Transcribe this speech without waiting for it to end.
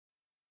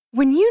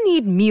When you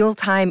need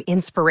mealtime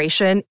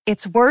inspiration,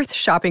 it's worth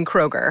shopping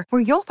Kroger,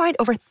 where you'll find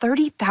over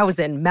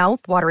 30,000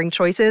 mouth-watering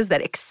choices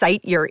that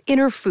excite your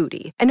inner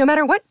foodie. And no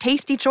matter what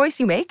tasty choice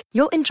you make,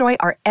 you'll enjoy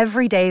our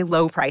everyday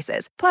low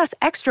prices, plus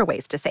extra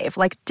ways to save,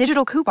 like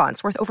digital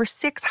coupons worth over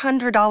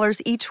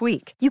 $600 each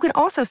week. You can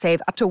also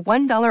save up to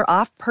 $1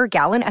 off per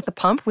gallon at the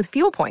pump with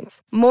fuel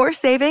points. More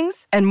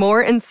savings and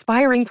more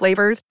inspiring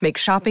flavors make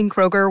shopping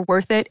Kroger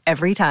worth it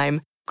every time.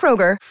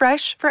 Kroger,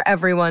 fresh for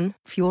everyone.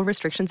 Fuel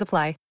restrictions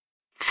apply.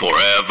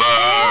 Forever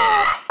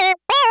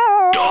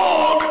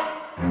Dog.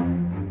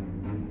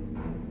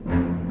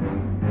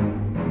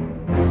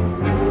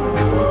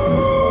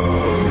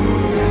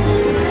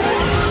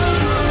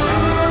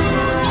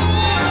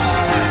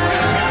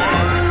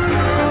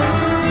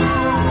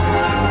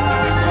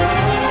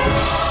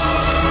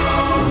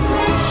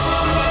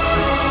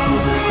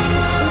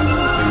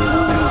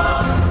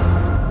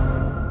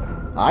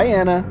 Hi,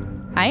 Anna.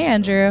 Hi,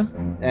 Andrew.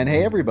 And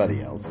hey,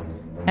 everybody else.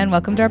 And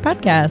welcome to our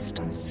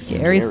podcast,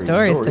 Scary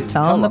Stories to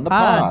Tell on the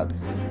Pod.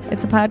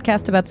 It's a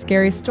podcast about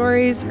scary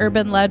stories,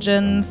 urban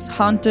legends,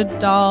 haunted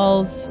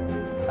dolls,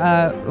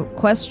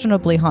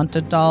 questionably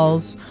haunted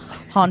dolls,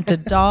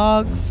 haunted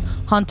dogs,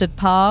 haunted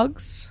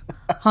pogs,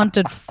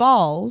 haunted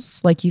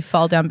falls, like you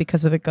fall down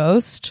because of a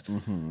ghost,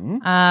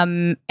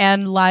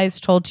 and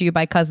lies told to you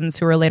by cousins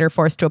who were later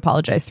forced to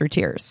apologize through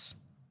tears.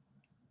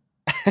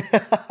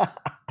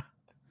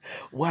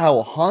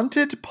 Wow,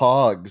 haunted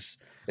pogs.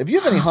 If you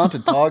have any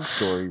haunted pog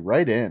story,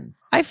 write in.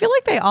 I feel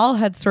like they all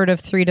had sort of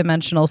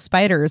three-dimensional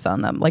spiders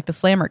on them, like the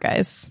Slammer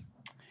guys.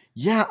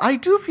 Yeah, I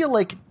do feel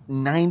like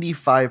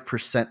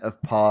 95% of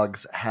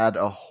pogs had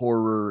a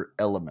horror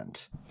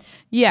element.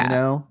 Yeah. You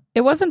know?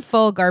 It wasn't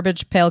full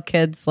Garbage Pail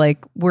Kids,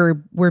 like we're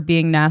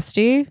being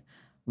nasty,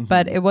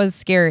 but it was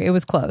scary. It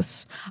was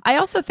close. I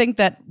also think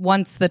that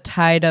once the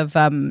tide of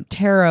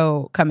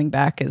tarot coming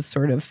back is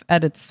sort of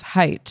at its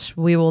height,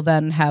 we will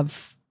then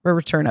have a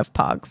return of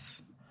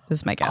pogs,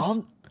 is my guess.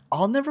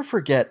 I'll never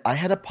forget. I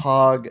had a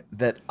pog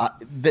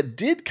that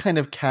did kind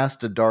of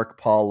cast a dark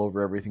pall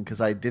over everything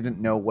because I didn't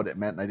know what it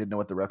meant and I didn't know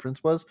what the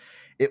reference was.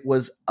 It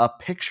was a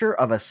picture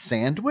of a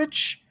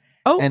sandwich,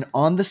 and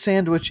on the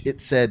sandwich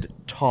it said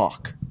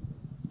 "talk."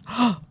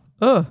 And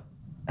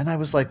I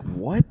was like,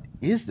 "What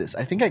is this?"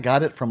 I think I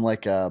got it from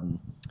like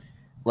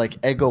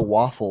Eggo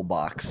waffle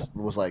box.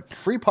 It was like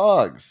free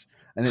pogs.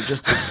 And it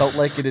felt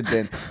like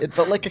it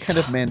felt like a kind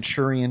of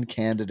Manchurian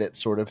Candidate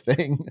sort of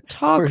thing.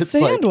 Talk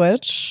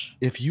sandwich.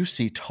 Like, if you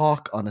see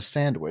talk on a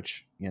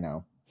sandwich, you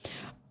know.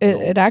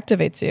 It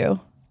activates you.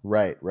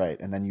 Right.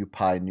 And then you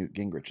pie Newt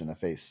Gingrich in the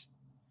face.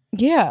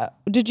 Yeah.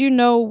 Did you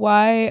know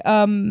why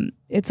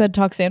it said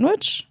talk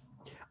sandwich?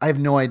 I have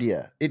no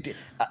idea.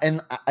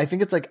 And I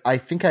think it's like, I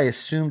think I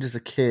assumed as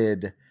a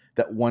kid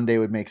that one day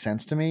would make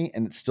sense to me,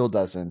 and it still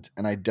doesn't.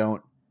 And I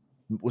don't.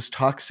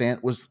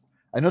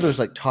 I know there's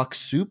like talk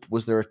soup.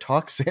 Was there a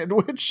talk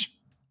sandwich?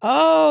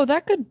 Oh,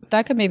 that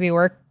could maybe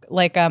work,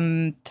 like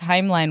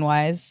timeline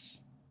wise.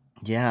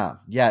 Yeah.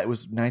 It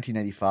was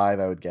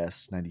 1995, I would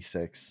guess,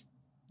 96.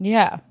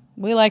 Yeah,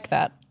 we like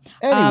that.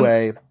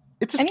 Anyway,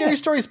 it's a Scary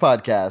Stories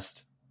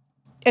podcast.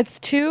 It's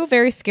two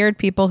very scared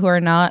people who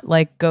are not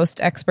like ghost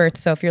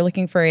experts. So if you're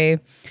looking for a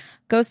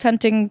ghost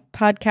hunting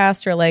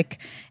podcast or like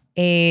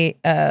a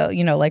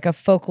like a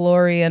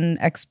folklorian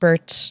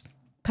expert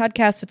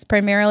podcast, it's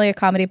primarily a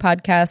comedy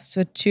podcast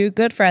with two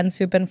good friends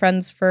who've been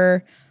friends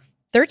for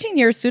 13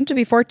 years, soon to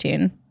be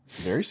 14.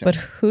 Very soon. But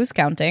who's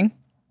counting?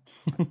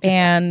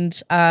 and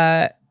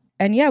yeah,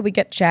 we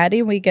get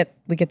chatty, we get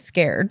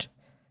scared.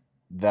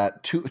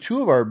 That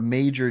two of our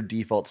major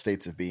default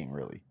states of being,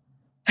 really.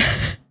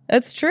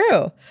 That's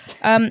true.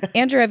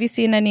 Andrew, have you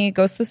seen any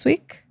ghosts this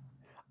week?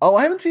 Oh,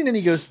 I haven't seen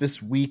any ghosts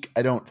this week,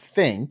 I don't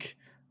think.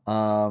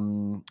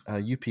 A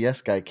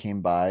UPS guy came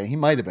by. He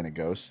might have been a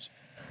ghost.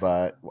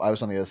 But I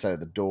was on the other side of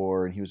the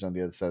door, and he was on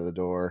the other side of the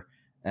door,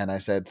 and I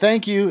said,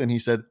 "Thank you," and he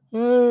said,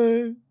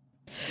 "Hey."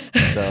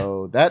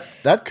 So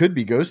that could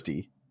be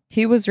ghosty.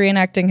 He was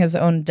reenacting his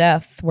own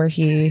death, where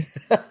he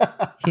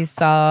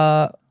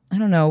saw, I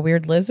don't know, a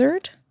weird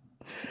lizard.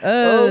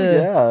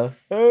 Oh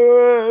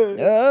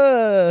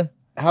yeah.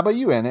 How about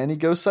you, Anna? Any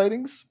ghost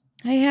sightings?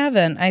 I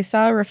haven't. I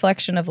saw a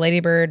reflection of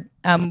Ladybird.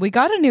 We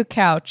got a new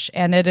couch,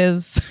 and it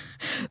is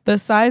the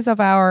size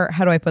of our,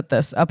 how do I put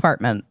this,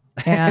 apartment.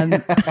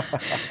 And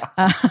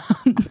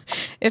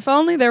if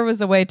only there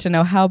was a way to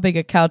know how big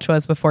a couch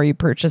was before you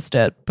purchased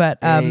it. But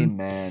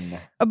amen.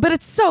 But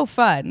it's so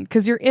fun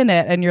because you're in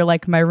it and you're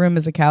like, my room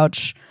is a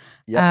couch.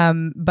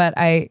 Yep. But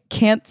I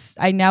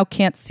now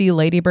can't see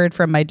Ladybird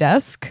from my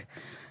desk.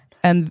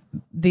 And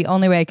the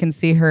only way I can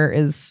see her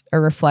is a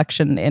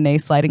reflection in a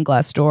sliding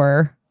glass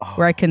door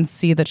where I can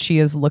see that she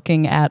is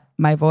looking at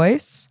my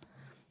voice.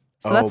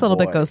 So that's a little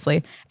bit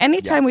ghostly.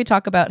 Anytime we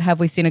talk about have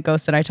we seen a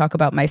ghost and I talk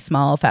about my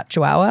small fat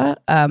chihuahua,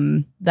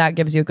 that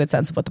gives you a good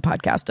sense of what the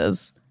podcast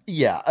is.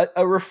 Yeah,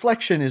 a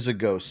reflection is a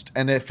ghost.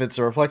 And if it's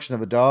a reflection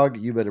of a dog,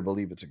 you better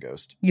believe it's a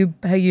ghost.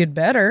 You'd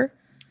better.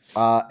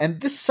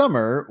 And this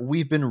summer,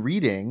 we've been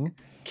reading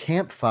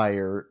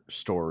campfire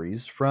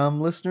stories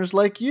from listeners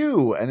like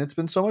you. And it's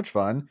been so much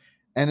fun.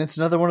 And it's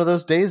another one of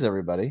those days,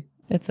 everybody.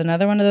 It's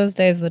another one of those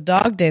days, the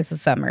dog days of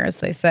summer, as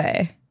they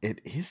say. It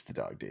is the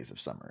dog days of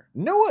summer.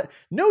 No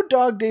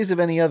dog days of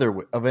any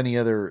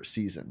other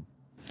season.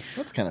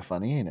 That's kind of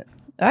funny, ain't it?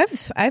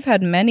 I've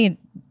had many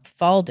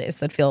fall days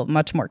that feel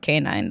much more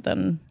canine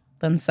than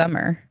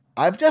summer.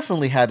 I've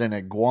definitely had an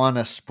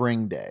iguana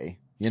spring day,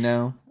 you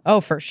know? Oh,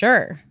 for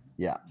sure.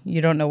 Yeah.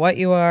 You don't know what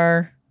you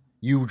are.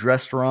 You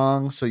dressed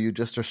wrong, so you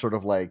just are sort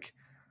of like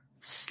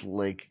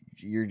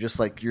you're just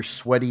like you're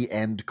sweaty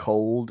and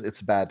cold.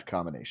 It's a bad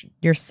combination.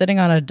 You're sitting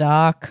on a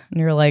dock and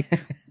you're like,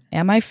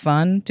 am I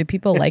fun? Do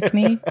people like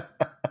me?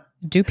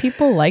 Do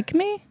people like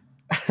me?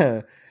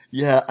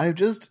 Yeah, I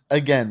just,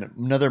 again,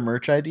 another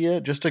merch idea,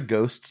 just a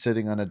ghost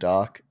sitting on a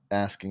dock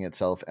asking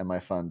itself, am I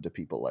fun? Do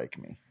people like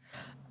me?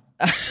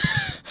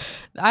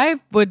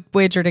 I would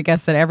wager to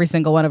guess that every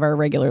single one of our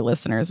regular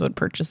listeners would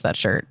purchase that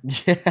shirt.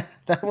 Yeah,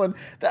 that one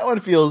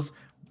feels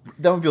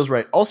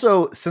right.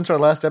 Also, since our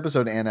last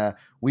episode, Anna,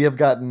 we have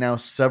gotten now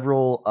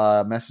several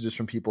messages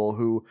from people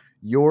who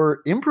your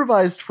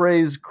improvised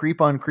phrase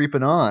 "creep on,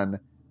 creeping on"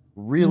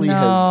 really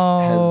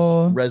has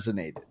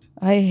resonated.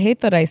 I hate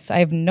that I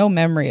have no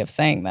memory of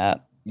saying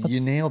that.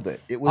 You nailed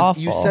it. It was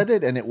awful. You said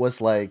it, and it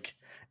was like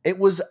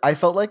I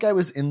felt like I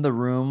was in the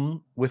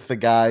room with the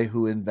guy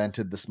who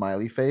invented the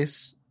smiley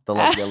face, the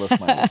like yellow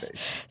smiley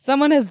face.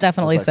 Someone has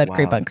definitely said wow.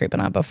 "creep on, creeping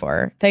on"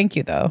 before. Thank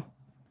you, though.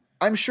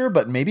 I'm sure,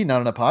 but maybe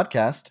not on a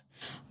podcast.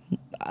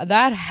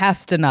 That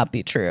has to not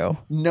be true.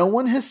 No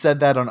one has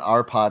said that on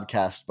our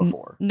podcast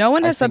before. No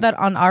one has said that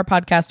on our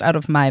podcast out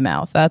of my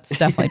mouth. That's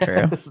definitely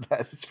true.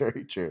 That is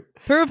very true.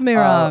 Prove me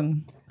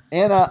wrong.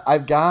 Anna,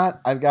 I've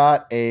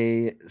got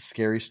a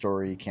scary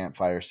story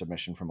campfire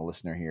submission from a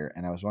listener here,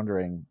 and I was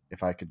wondering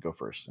if I could go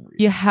first and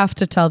read. You have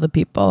to tell the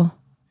people.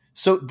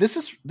 So this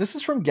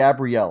is from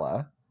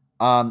Gabriella,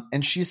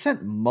 and she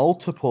sent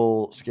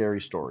multiple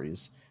scary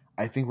stories.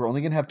 I think we're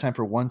only going to have time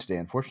for one today,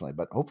 unfortunately,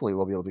 but hopefully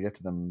we'll be able to get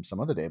to them some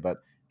other day. But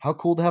how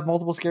cool to have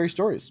multiple scary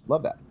stories.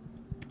 Love that.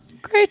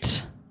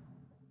 Great.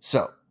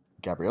 So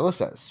Gabriella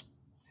says,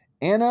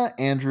 Anna,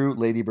 Andrew,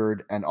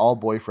 Ladybird, and all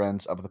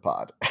boyfriends of the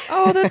pod.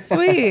 Oh, that's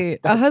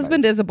sweet. A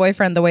husband is a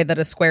boyfriend the way that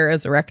a square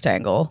is a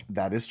rectangle.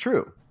 That is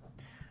true.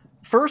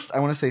 First, I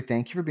want to say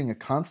thank you for being a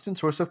constant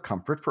source of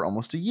comfort for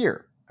almost a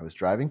year. I was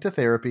driving to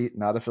therapy,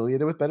 not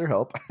affiliated with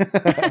BetterHelp,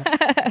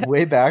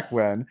 way back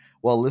when,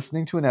 while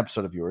listening to an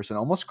episode of yours, and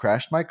almost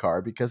crashed my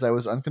car because I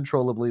was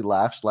uncontrollably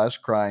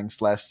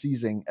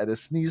laugh/crying/seizing at a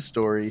sneeze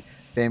story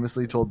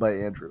famously told by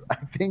Andrew.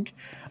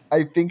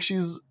 I think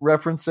she's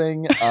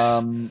referencing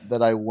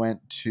that I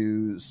went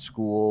to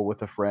school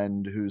with a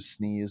friend whose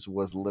sneeze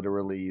was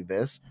literally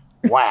this.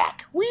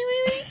 Whack. Wee,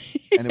 wee,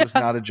 wee. And it was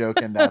not a joke,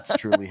 and that's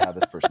truly how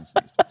this person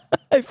sneezed.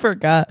 I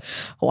forgot.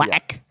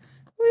 Whack. Yeah.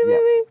 Wee, wee,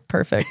 wee.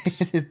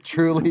 Perfect.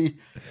 truly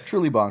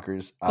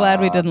bonkers.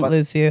 Glad we didn't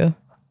lose you.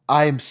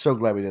 I'm so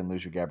glad we didn't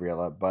lose you,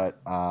 Gabriella, but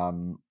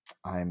I'm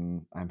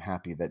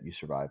happy that you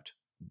survived.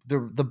 The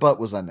butt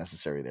was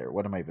unnecessary there.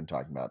 What am I even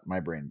talking about? My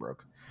brain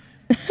broke.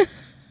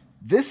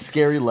 This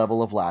scary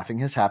level of laughing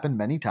has happened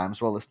many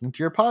times while listening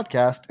to your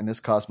podcast and has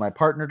caused my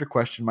partner to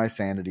question my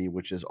sanity,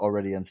 which is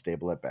already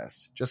unstable at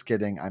best. Just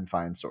kidding. I'm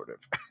fine, sort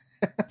of.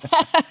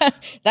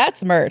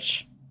 That's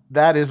merch.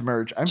 That is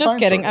merch. I'm just fine,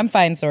 kidding. Sort of. I'm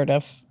fine, sort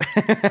of.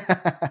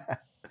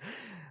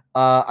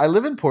 I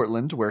live in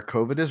Portland, where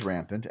COVID is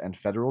rampant and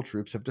federal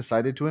troops have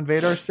decided to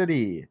invade our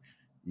city.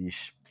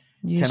 Yeesh.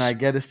 Can I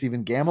get a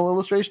Stephen Gamble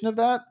illustration of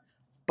that?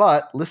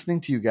 But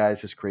listening to you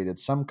guys has created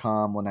some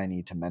calm when I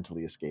need to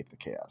mentally escape the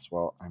chaos.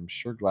 Well, I'm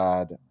sure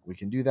glad we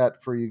can do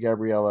that for you,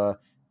 Gabriella.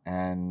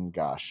 And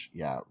gosh,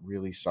 yeah,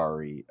 really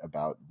sorry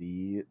about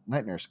the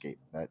nightmare escape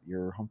that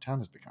your hometown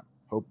has become.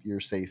 Hope you're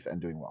safe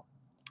and doing well.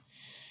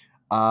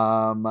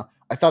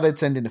 I thought I'd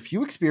send in a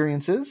few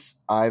experiences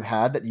I've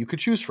had that you could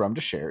choose from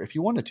to share if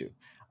you wanted to.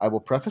 I will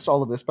preface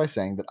all of this by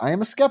saying that I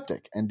am a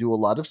skeptic and do a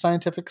lot of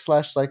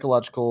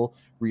scientific/psychological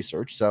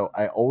research, so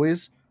I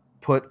always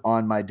put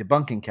on my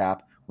debunking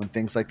cap when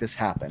things like this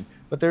happen,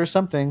 but there are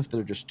some things that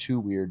are just too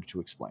weird to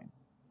explain.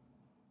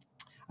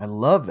 I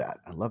love that.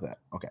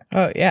 Okay.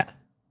 Oh, yeah.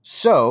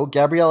 So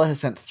Gabriella has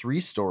sent 3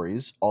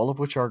 stories, all of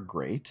which are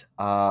great,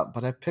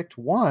 but I've picked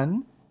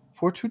one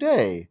for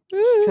today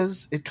just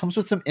because it comes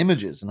with some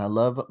images, and I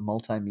love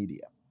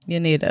multimedia. You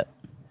need it.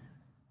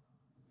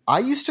 I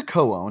used to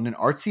co-own an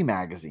artsy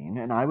magazine,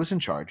 and I was in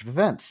charge of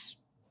events.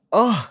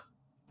 Oh,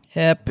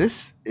 hip.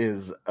 This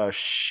is a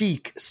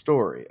chic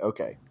story.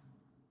 Okay.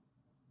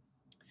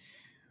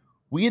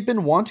 We had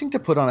been wanting to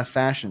put on a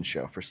fashion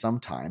show for some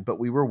time, but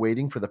we were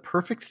waiting for the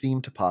perfect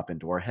theme to pop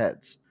into our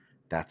heads.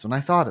 That's when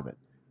I thought of it.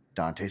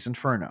 Dante's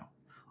Inferno.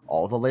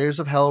 All the layers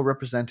of hell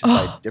represented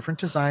by different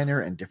designer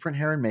and different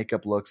hair and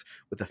makeup looks,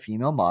 with a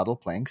female model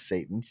playing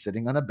Satan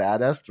sitting on a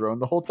badass throne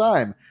the whole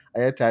time.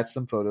 I attached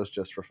some photos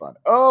just for fun.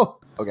 Oh,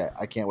 okay.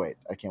 I can't wait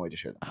to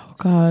share them. Oh,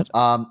 God.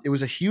 It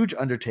was a huge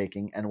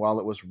undertaking, and while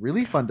it was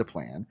really fun to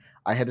plan,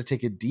 I had to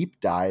take a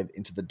deep dive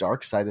into the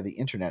dark side of the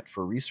internet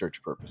for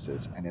research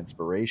purposes and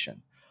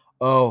inspiration.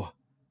 Oh,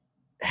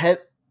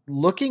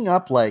 looking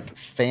up like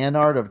fan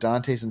art of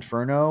Dante's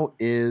Inferno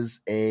is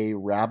a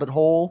rabbit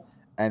hole,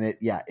 and it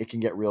can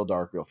get real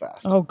dark real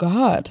fast. Oh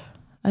God,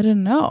 I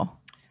didn't know.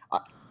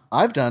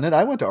 I've done it.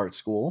 I went to art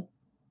school.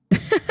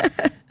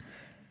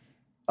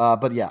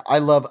 But yeah,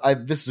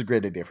 this is a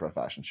great idea for a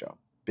fashion show.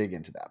 Big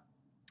into that.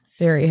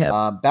 Very hip.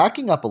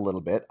 Backing up a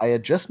little bit, I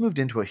had just moved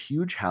into a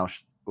huge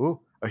house. Ooh,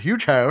 a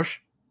huge house.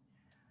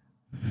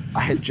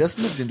 I had just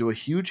moved into a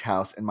huge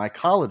house in my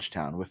college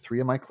town with 3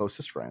 of my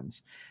closest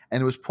friends,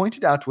 and it was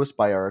pointed out to us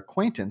by our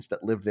acquaintance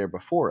that lived there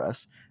before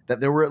us that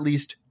there were at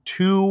least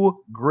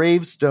 2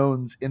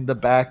 gravestones in the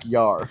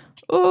backyard.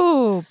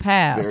 Ooh,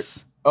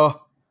 pass.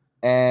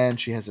 And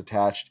she has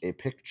attached a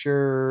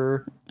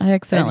picture. I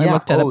accidentally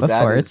looked at it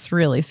before. It's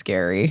really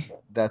scary.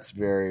 That's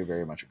very,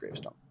 very much a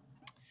gravestone.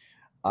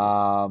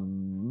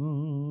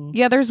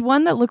 Yeah, there's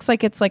one that looks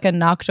like it's like a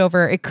knocked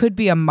over. It could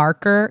be a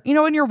marker. You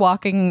know, when you're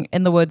walking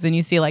in the woods and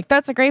you see like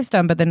that's a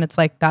gravestone, but then it's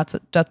like that's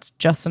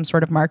just some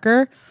sort of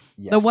marker.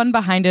 Yes. The one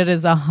behind it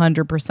is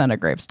 100% a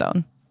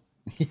gravestone.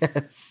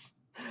 Yes.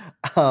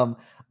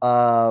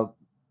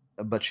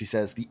 But she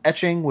says the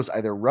etching was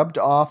either rubbed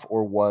off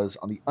or was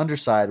on the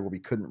underside where we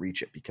couldn't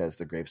reach it because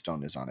the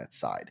gravestone is on its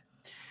side.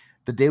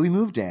 The day we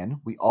moved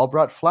in, we all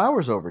brought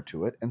flowers over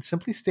to it and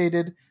simply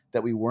stated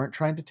that we weren't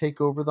trying to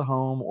take over the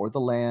home or the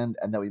land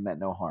and that we meant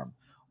no harm.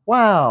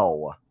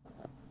 Wow.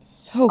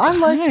 So kind. I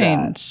like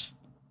that.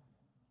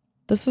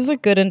 This is a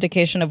good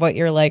indication of what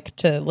you're like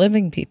to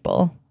living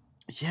people.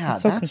 Yeah.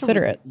 So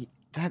considerate.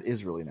 That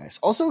is really nice.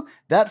 Also,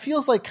 that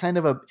feels kind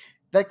of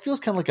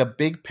like a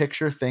big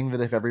picture thing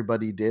that if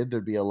everybody did,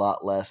 there'd be a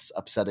lot less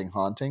upsetting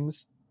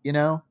hauntings, you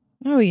know?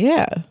 Oh,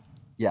 yeah.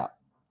 Yeah.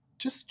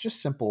 Just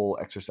simple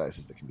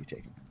exercises that can be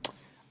taken.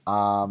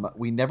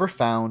 We never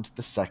found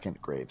the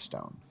second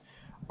gravestone.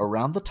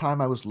 Around the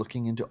time I was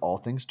looking into all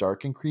things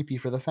dark and creepy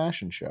for the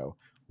fashion show,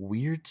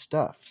 weird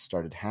stuff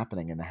started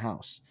happening in the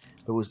house.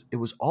 It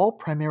was all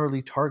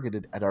primarily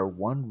targeted at our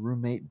one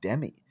roommate,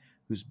 Demi,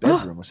 whose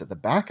bedroom was at the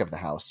back of the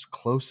house,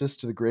 closest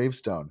to the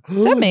gravestone.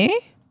 Demi?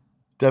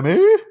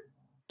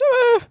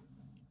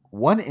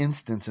 One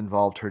instance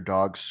involved her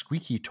dog's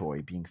squeaky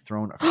toy being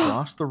thrown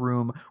across the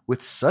room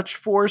with such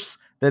force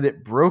that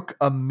it broke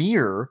a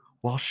mirror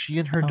while she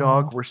and her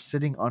dog were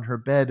sitting on her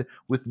bed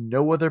with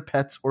no other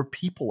pets or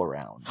people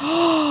around.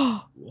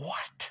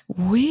 What?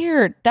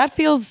 Weird.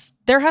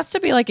 There has to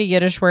be like a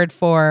Yiddish word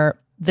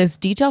for this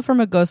detail from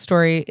a ghost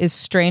story is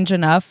strange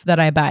enough that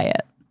I buy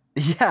it.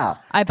 Yeah.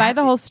 I buy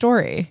the whole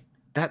story.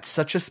 That's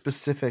such a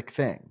specific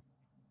thing.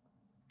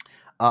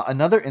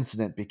 Another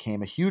incident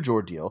became a huge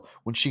ordeal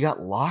when she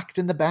got locked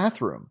in the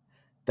bathroom.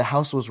 The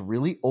house was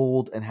really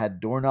old and had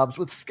doorknobs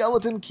with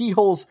skeleton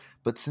keyholes,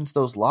 but since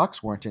those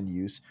locks weren't in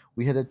use,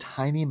 we had a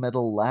tiny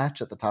metal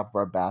latch at the top of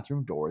our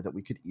bathroom door that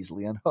we could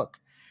easily unhook.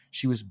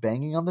 She was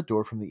banging on the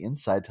door from the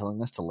inside,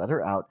 telling us to let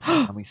her out,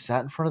 and we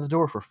sat in front of the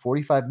door for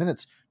 45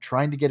 minutes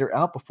trying to get her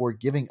out before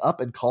giving up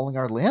and calling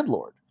our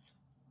landlord.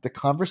 The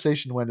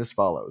conversation went as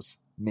follows.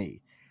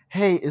 Me: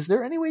 "Hey, is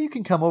there any way you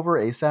can come over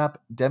ASAP?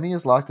 Demi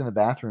is locked in the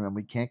bathroom and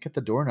we can't get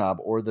the doorknob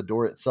or the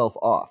door itself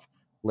off."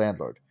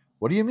 Landlord: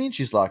 "What do you mean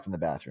she's locked in the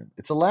bathroom?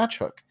 It's a latch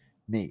hook."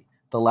 Me: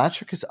 "The latch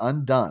hook is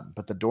undone,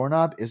 but the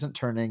doorknob isn't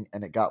turning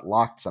and it got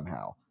locked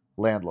somehow."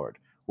 Landlord: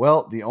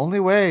 "Well, the only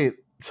way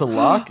to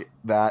lock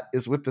that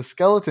is with the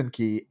skeleton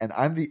key, and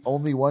I'm the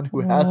only one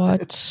who has it."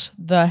 What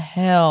the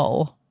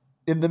hell?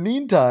 In the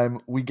meantime,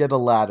 we get a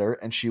ladder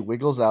and she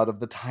wiggles out of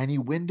the tiny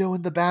window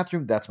in the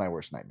bathroom. That's my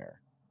worst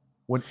nightmare.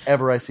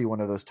 Whenever I see one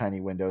of those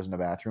tiny windows in a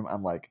bathroom,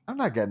 I'm like, I'm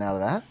not getting out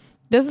of that.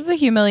 This is a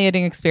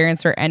humiliating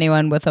experience for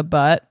anyone with a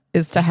butt,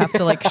 is to have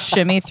to like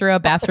shimmy through a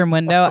bathroom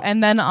window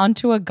and then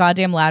onto a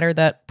goddamn ladder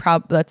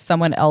that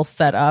someone else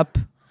set up.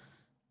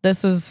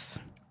 This is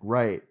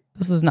right.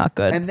 This is not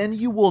good. And then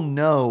you will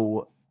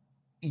know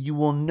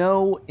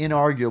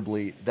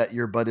inarguably that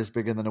your butt is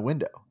bigger than a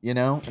window, you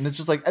know? And it's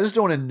just like, I just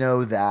don't want to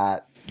know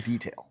that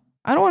detail.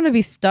 I don't want to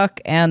be stuck.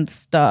 Yeah.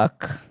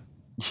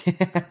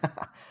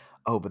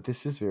 Oh, but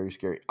this is very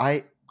scary.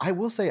 I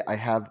will say I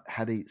have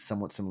had a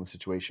somewhat similar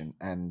situation,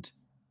 and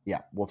yeah,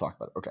 we'll talk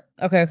about it.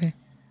 Okay.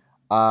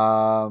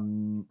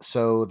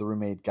 So the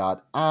roommate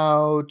got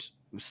out,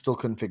 still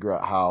couldn't figure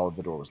out how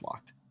the door was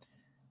locked.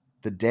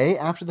 The day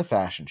after the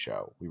fashion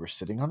show, we were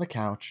sitting on the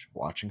couch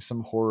watching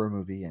some horror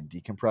movie and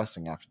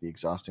decompressing after the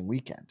exhausting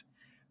weekend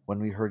when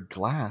we heard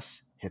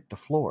glass hit the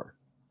floor.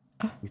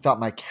 We thought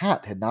my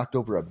cat had knocked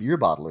over a beer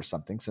bottle or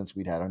something since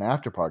we'd had an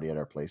after party at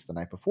our place the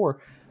night before,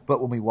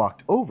 but when we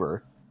walked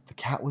over, the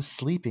cat was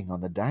sleeping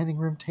on the dining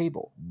room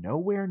table,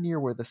 nowhere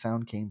near where the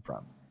sound came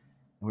from.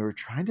 And we were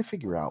trying to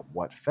figure out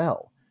what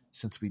fell,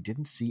 since we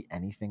didn't see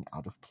anything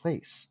out of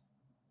place.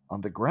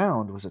 On the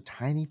ground was a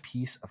tiny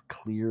piece of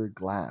clear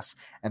glass,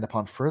 and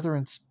upon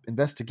further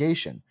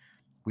investigation,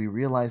 we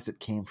realized it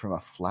came from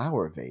a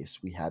flower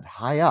vase we had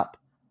high up.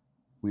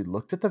 We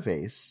looked at the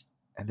vase,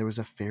 and there was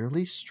a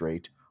fairly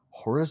straight,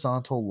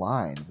 horizontal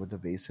line where the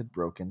vase had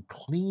broken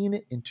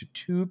clean into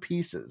 2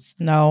 pieces.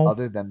 No.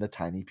 Other than the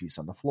tiny piece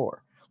on the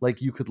floor.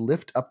 Like you could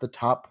lift up the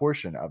top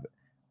portion of it,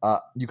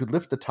 You could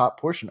lift the top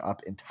portion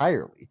up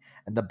entirely,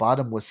 and the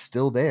bottom was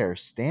still there,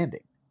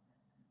 standing.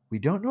 We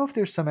don't know if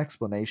there's some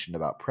explanation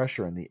about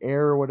pressure in the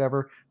air or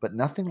whatever, but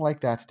nothing like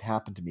that had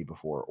happened to me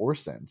before or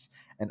since,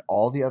 and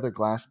all the other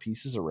glass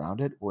pieces around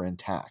it were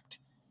intact.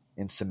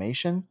 In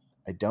summation,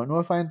 I don't know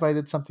if I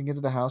invited something into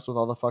the house with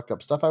all the fucked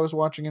up stuff I was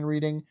watching and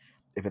reading,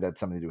 if it had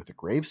something to do with the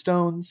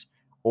gravestones,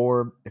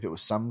 or if it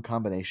was some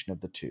combination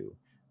of the two,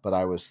 but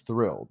I was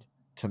thrilled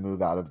to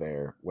move out of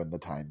there when the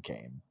time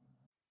came.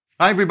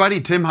 Hi, everybody.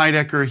 Tim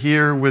Heidecker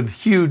here with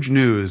huge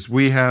news.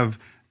 We have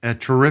a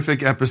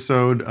terrific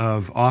episode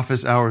of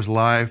Office Hours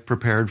Live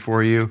prepared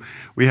for you.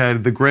 We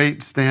had the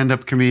great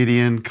stand-up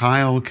comedian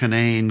Kyle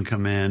Kinane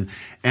come in,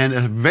 and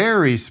a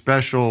very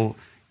special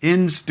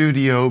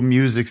in-studio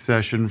music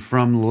session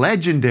from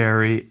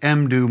legendary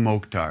Mdou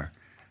Moctar.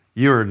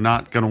 You're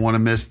not going to want to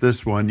miss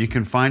this one. You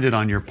can find it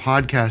on your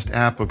podcast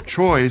app of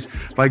choice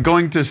by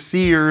going to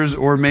Sears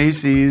or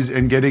Macy's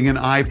and getting an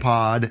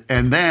iPod,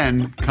 and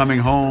then coming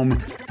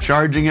home,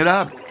 charging it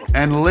up,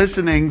 and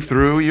listening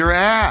through your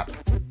app.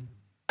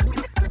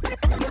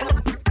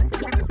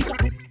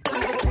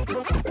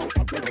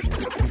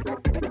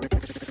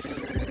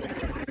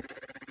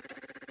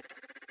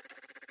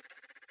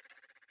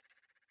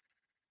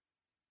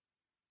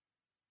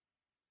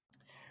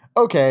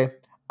 Okay,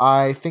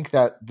 I think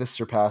that this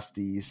surpassed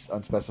the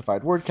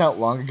unspecified word count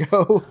long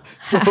ago,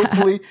 so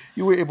hopefully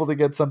you were able to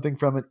get something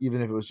from it,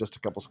 even if it was just a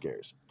couple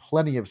scares.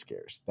 Plenty of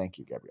scares. Thank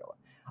you, Gabriella.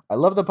 I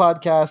love the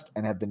podcast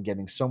and have been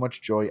getting so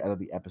much joy out of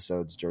the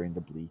episodes during the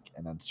bleak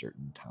and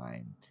uncertain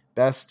time.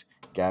 Best,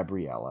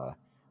 Gabriella.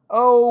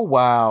 Oh,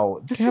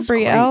 wow. This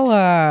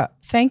Gabriella,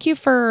 thank you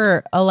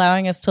for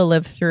allowing us to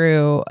live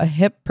through a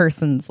hip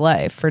person's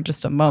life for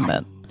just a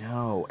moment.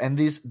 No, and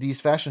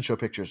these fashion show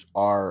pictures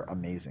are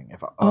amazing.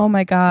 Oh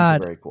my God.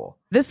 These are very cool.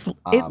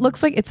 It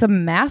looks like it's a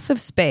massive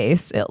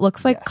space. It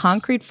looks like Yes.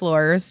 concrete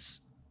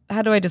floors.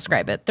 How do I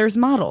describe it? There's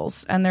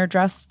models and they're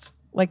dressed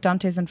like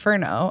Dante's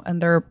Inferno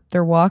and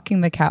they're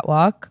walking the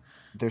catwalk.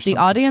 There's The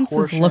some audience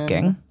is contortion.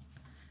 looking.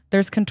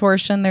 There's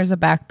contortion, there's a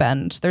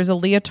backbend, there's a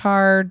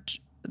leotard,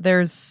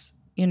 there's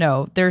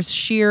a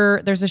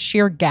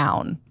sheer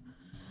gown.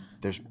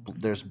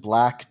 There's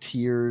black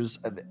tears.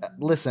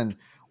 Listen,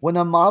 when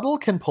a model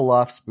can pull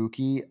off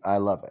spooky, I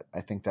love it.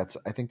 I think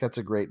that's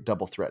a great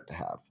double threat to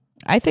have.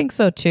 I think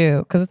so too,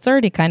 because it's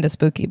already kind of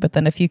spooky. But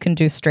then if you can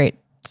do straight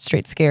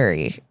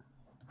scary.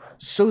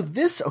 So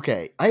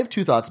I have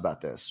two thoughts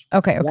about this.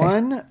 Okay.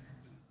 One,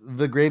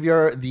 the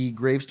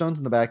gravestones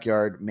in the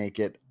backyard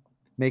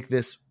make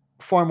this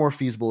far more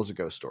feasible as a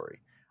ghost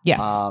story.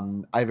 Yes.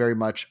 I very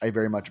much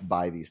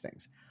buy these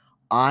things.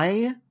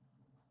 I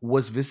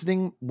was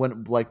visiting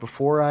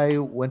before I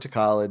went to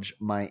college.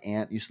 My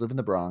aunt used to live in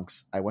the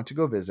Bronx. I went to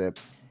go visit,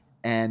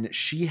 and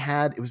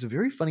it was a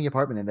very funny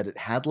apartment in that it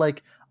had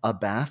like a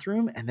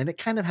bathroom, and then it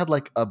kind of had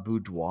like a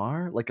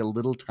boudoir, like a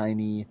little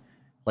tiny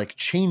like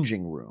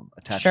changing room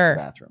attached to the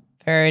bathroom.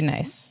 Very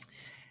nice.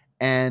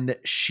 And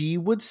she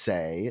would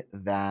say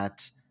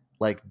that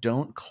like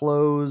don't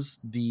close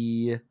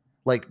the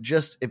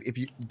just if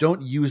you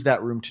don't use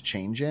that room to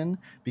change in,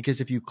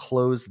 because if you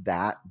close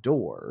that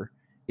door,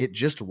 it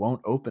just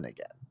won't open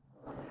again.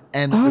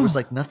 And there was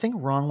like nothing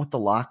wrong with the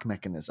lock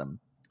mechanism.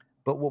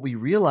 But what we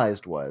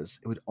realized was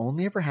it would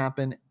only ever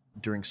happen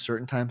during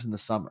certain times in the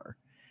summer.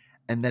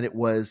 And that it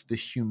was the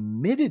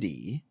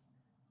humidity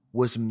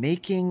was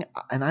making,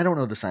 and I don't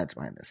know the science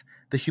behind this,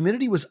 the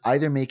humidity was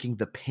either making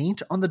the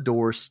paint on the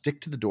door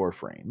stick to the door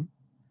frame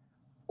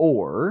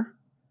or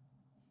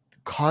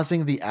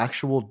causing the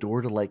actual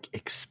door to like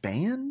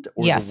expand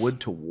or the wood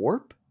to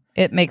warp.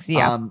 It makes,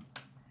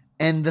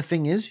 And the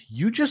thing is,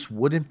 you just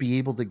wouldn't be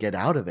able to get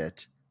out of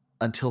it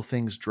until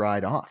things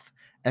dried off.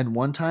 And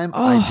one time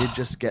I did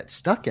just get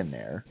stuck in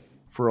there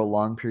for a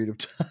long period of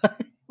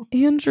time.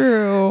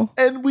 Andrew.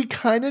 And we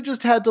kind of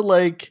just had to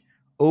like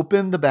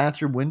open the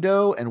bathroom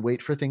window and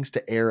wait for things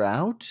to air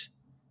out.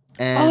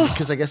 And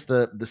because I guess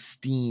the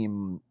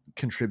steam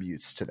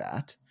contributes to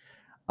that,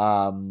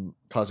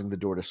 causing the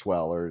door to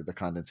swell or the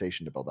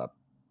condensation to build up.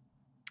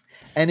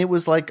 And it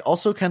was like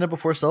also kind of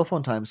before cell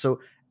phone time. So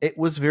it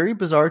was very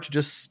bizarre to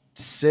just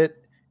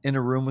sit in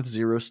a room with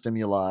zero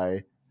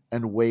stimuli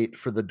and wait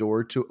for the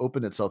door to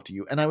open itself to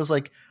you. And I was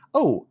like,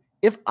 oh,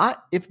 if I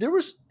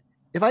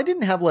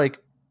didn't have like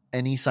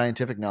any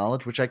scientific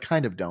knowledge, which I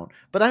kind of don't,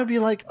 but I would be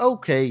like,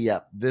 okay, yeah,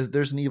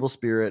 there's an evil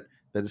spirit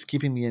that is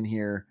keeping me in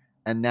here.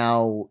 And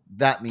now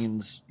that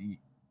means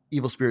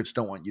evil spirits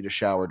don't want you to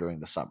shower during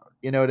the summer.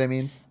 You know what I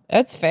mean?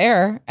 That's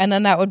fair. And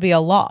then that would be a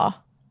law.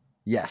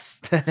 Yes,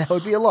 that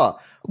would be a law.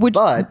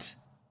 But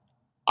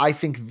I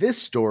think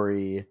this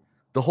story,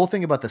 the whole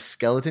thing about the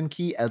skeleton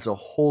key adds a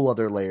whole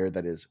other layer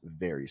that is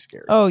very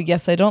scary. Oh,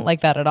 yes. I don't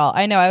like that at all.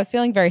 I know. I was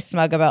feeling very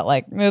smug about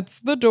like, it's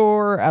the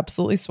door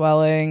absolutely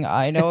swelling.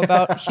 I know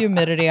about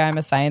humidity. I'm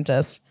a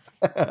scientist.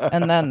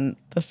 And then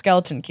the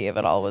skeleton key of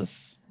it all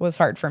was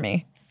hard for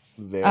me.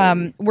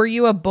 Were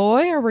you a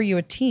boy or were you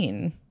a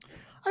teen?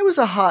 I was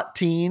a hot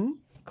teen.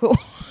 Cool.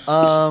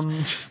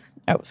 This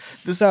I was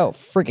so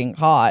freaking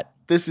hot.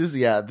 This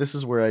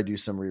is where I do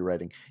some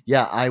rewriting.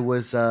 Yeah, I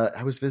was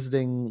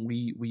visiting.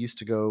 We used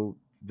to go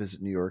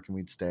visit New York, and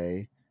we'd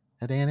stay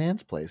at Aunt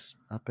Anne's place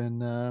up in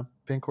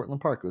Van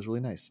Cortlandt Park. It was really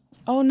nice.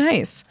 Oh,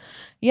 nice.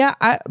 Yeah,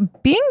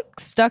 being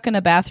stuck in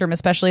a bathroom,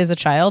 especially as a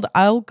child,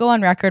 I'll go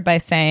on record by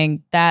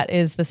saying that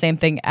is the same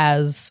thing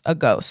as a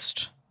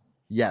ghost.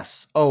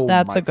 Yes. Oh,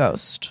 that's a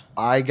ghost.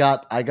 I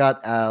got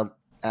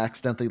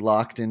accidentally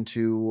locked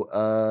into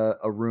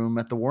a room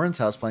at the Warrens'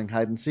 house playing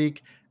hide and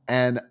seek.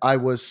 And I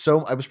was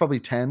probably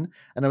 10,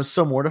 and I was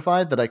so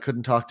mortified that I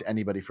couldn't talk to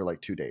anybody for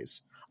like 2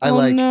 days. They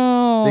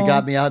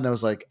got me out, and I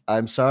was like,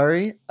 I'm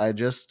sorry. I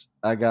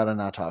gotta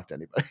not talk to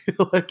anybody.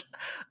 Like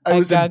I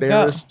was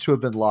embarrassed to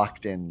have been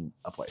locked in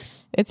a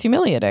place. It's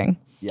humiliating.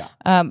 Yeah.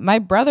 My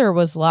brother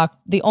was locked.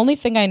 The only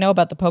thing I know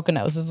about the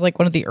Poconos is like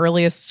one of the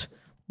earliest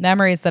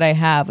memories that I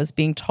have was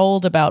being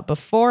told about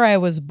before I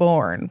was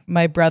born.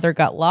 My brother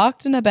got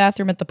locked in a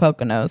bathroom at the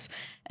Poconos,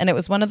 and it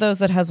was one of those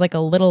that has like a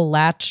little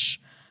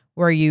latch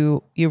where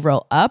you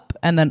roll up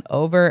and then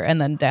over and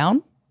then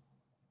down.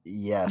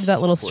 Yes. That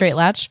little straight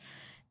latch.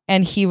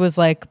 And he was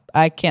like,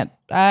 I can't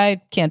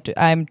do,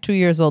 I'm 2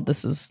 years old.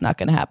 This is not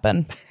going to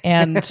happen.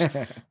 And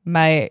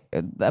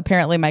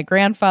apparently my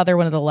grandfather,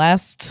 one of the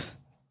last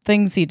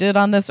things he did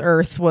on this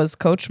earth was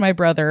coach my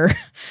brother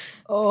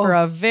for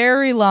a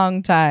very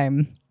long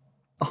time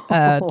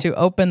to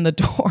open the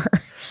door.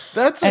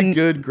 That's a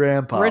good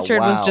grandpa. Richard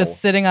was just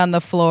sitting on the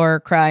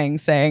floor crying,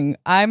 saying,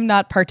 I'm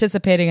not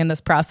participating in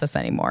this process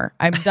anymore.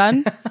 I'm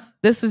done.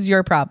 This is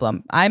your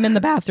problem. I'm in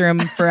the bathroom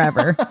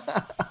forever.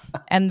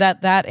 And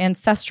that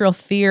ancestral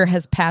fear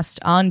has passed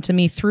on to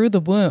me through the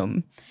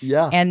womb.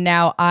 Yeah. And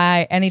now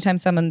anytime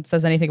someone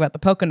says anything about the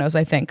Poconos,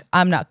 I think,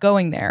 I'm not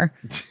going there.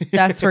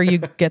 That's where you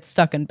get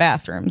stuck in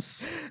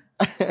bathrooms.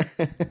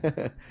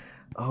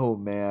 Oh,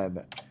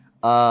 man.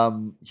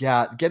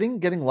 Yeah,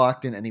 getting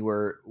locked in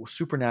anywhere,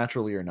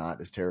 supernaturally or not,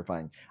 is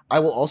terrifying.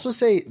 I will also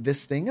say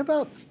this thing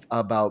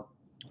about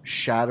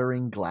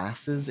shattering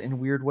glasses in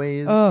weird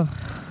ways. Ugh.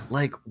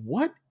 Like,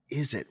 what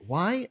is it?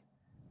 Why?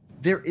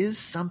 There is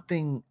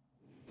something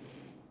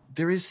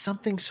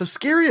so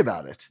scary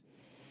about it.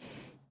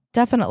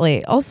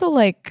 Definitely. Also,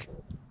 like,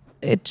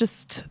 it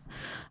just,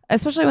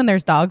 especially when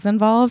there's dogs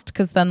involved,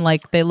 because then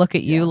like they look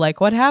at you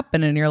like, what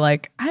happened? And you're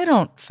like, I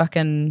don't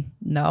fucking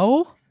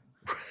know.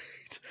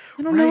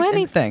 I don't know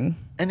anything.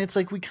 And it's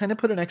like we kind of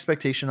put an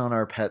expectation on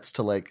our pets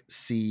to like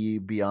see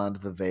beyond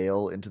the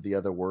veil into the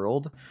other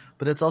world.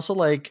 But it's also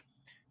like,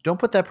 don't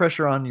put that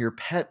pressure on your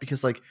pet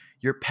because like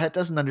your pet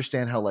doesn't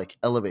understand how like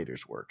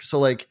elevators work. So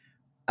like,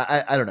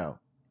 I don't know.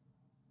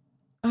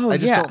 Oh, I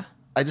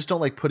just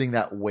don't like putting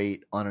that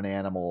weight on an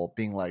animal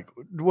being like,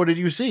 what did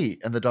you see?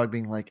 And the dog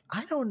being like,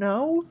 I don't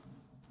know.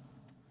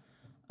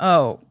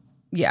 Oh,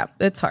 yeah.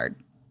 It's hard.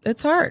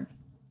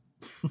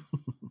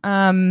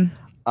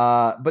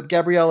 But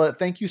Gabriella,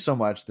 thank you so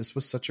much. This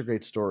was such a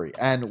great story.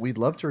 And we'd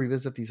love to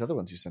revisit these other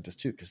ones you sent us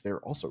too, because they're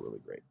also really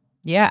great.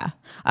 Yeah.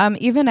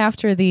 Even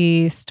after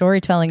the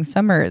storytelling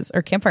summers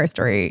or campfire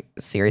story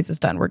series is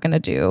done, we're going to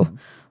do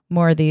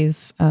more of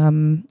these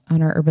on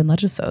our urban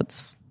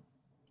legisodes.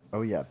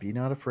 Oh yeah. Be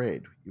not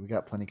afraid. We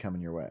got plenty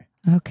coming your way.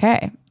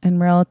 Okay. And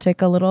we'll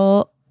take a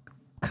little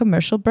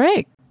commercial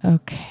break.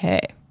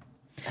 Okay.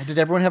 Did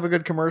everyone have a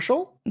good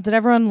commercial? Did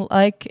everyone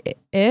like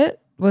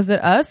it? Was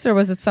it us or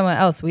was it someone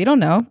else? We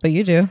don't know, but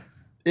you do.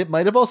 It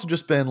might have also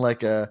just been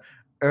like a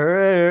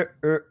and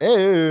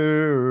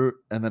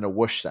then a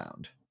whoosh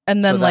sound.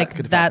 And then so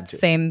like that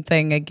same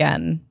thing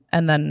again.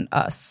 And then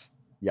us.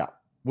 Yeah.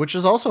 Which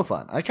is also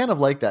fun. I kind of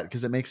like that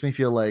because it makes me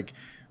feel like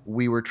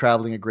we were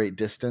traveling a great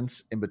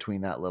distance in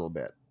between that little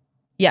bit.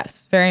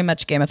 Yes. Very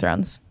much Game of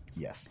Thrones.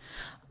 Yes.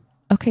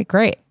 Okay,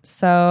 great.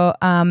 So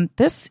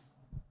this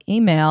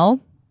email,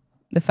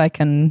 if I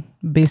can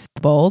be so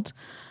bold,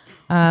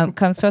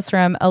 comes to us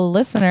from a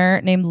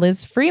listener named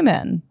Liz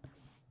Freeman.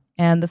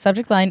 And the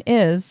subject line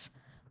is,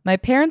 my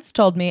parents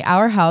told me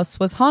our house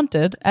was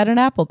haunted at an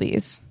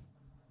Applebee's.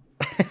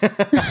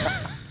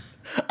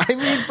 I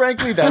mean,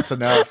 frankly, that's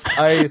enough.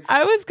 I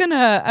was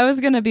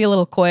gonna be a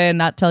little coy and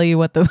not tell you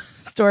what the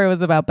story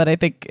was about, but I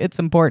think it's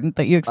important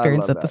that you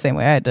experience it the same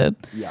way I did.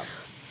 Yeah.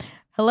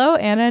 Hello,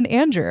 Anna and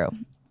Andrew.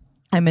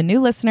 I'm a new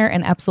listener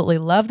and absolutely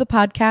love the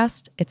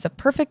podcast. It's a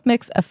perfect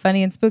mix of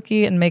funny and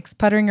spooky and makes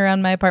puttering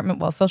around my apartment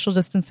while social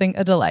distancing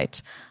a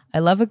delight. I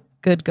love a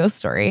good ghost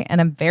story, and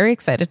I'm very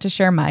excited to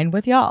share mine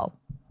with y'all.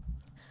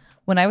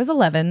 When I was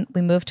 11,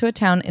 we moved to a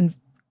town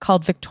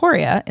called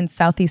Victoria in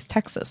southeast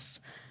Texas.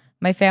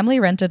 My family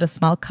rented a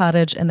small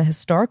cottage in the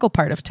historical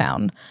part of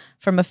town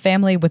from a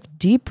family with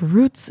deep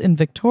roots in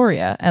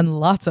Victoria and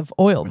lots of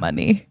oil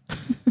money.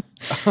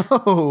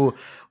 Oh,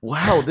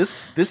 wow. This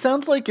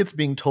sounds like it's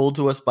being told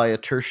to us by a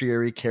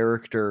tertiary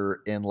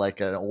character in like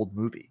an old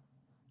movie.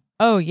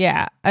 Oh,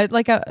 yeah.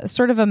 Like a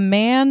sort of a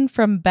man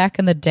from back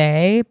in the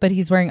day, but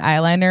he's wearing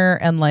eyeliner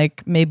and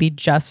like maybe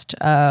just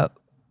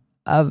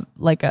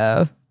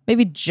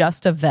maybe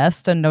just a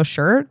vest and no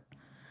shirt.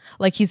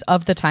 Like he's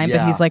of the time,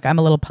 but he's like, I'm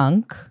a little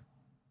punk.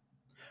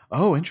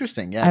 Oh,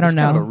 interesting. Yeah, I don't this is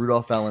kind know. of a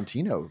Rudolph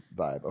Valentino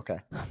vibe. Okay.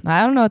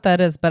 I don't know what that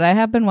is, but I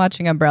have been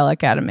watching Umbrella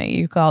Academy.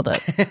 You called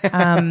it.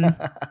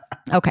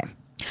 Okay.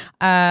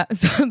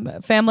 So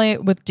family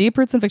with deep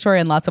roots in Victoria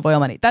and lots of oil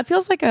money. That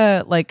feels like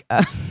a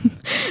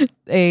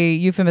a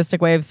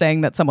euphemistic way of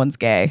saying that someone's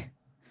gay.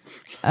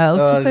 Let's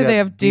just say they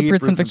have deep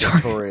roots in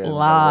Victoria. And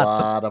Lots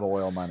a lot of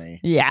oil money.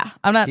 Yeah,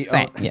 I'm not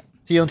saying. Yeah.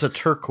 He owns a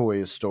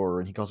turquoise store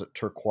and he calls it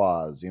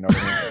turquoise. You know what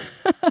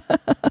I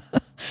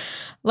mean?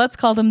 Let's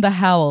call them the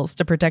Howells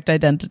to protect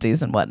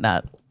identities and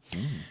whatnot.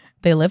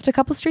 They lived a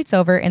couple streets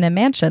over in a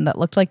mansion that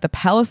looked like the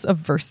Palace of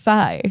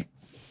Versailles.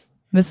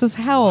 Mrs.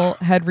 Howell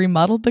had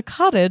remodeled the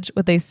cottage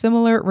with a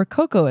similar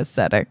Rococo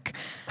aesthetic.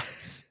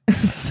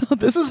 So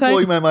this is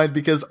blowing my mind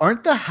because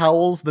aren't the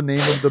Howells the name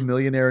of the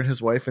millionaire and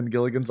his wife in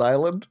Gilligan's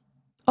Island?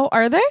 Oh,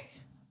 are they?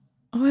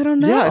 Oh, I don't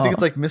know. Yeah, I think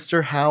it's like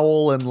Mr.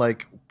 Howell and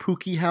like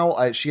Pookie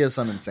Howell. She has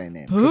some insane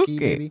name. Cookie,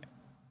 maybe?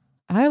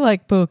 I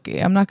like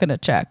Pookie. I'm not going to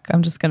check.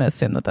 I'm just going to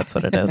assume that that's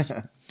what it is.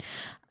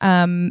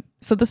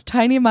 So this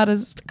tiny,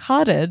 modest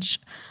cottage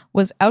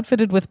was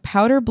outfitted with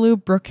powder blue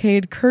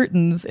brocade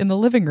curtains in the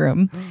living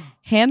room,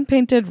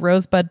 hand-painted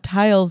rosebud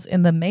tiles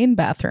in the main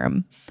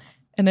bathroom,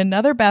 and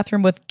another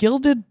bathroom with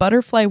gilded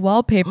butterfly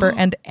wallpaper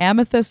and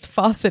amethyst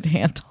faucet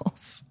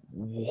handles.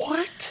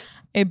 What?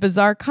 A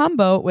bizarre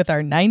combo with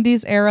our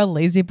 90s era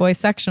Lazy Boy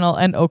sectional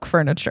and oak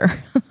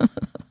furniture.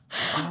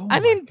 I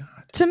mean,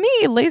 to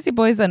me, Lazy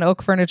Boys and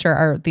oak furniture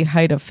are the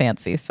height of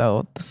fancy.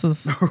 So this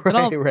is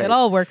it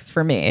all works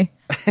for me.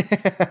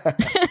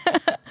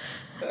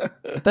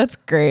 That's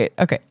great.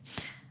 Okay.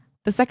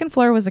 The second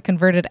floor was a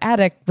converted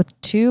attic with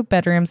 2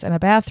 bedrooms and a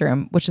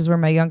bathroom, which is where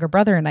my younger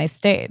brother and I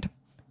stayed.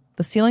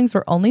 The ceilings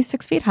were only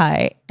 6 feet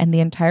high, and the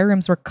entire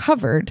rooms were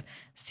covered,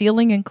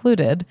 ceiling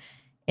included,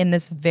 in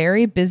this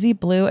very busy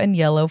blue and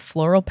yellow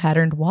floral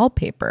patterned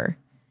wallpaper.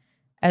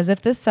 As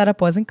if this setup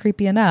wasn't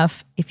creepy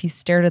enough, if you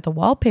stared at the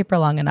wallpaper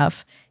long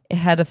enough, it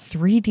had a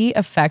 3D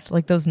effect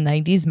like those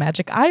 90s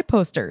Magic Eye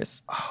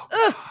posters.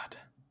 Oh,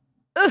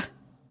 God.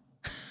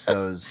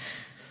 Those...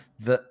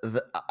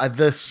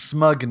 The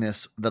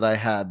smugness that I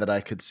had that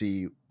I could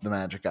see the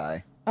Magic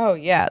Eye. Oh,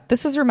 yeah.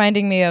 This is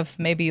reminding me of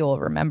Maybe You'll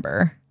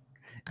Remember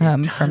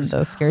from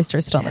those Scary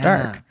Stories Still in the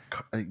Dark.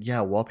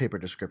 Yeah, wallpaper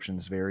description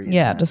is very...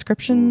 Yeah,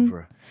 description.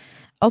 Oeuvre.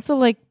 Also,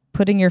 like,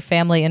 putting your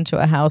family into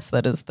a house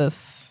that is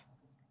this...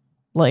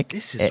 Like,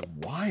 this is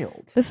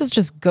wild. This is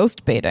just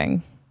ghost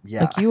baiting.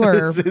 Yeah. Like you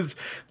are... this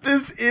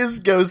is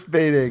ghost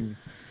baiting.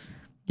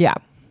 Yeah.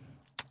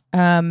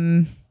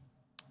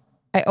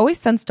 I always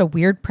sensed a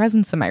weird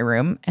presence in my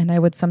room, and I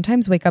would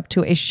sometimes wake up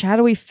to a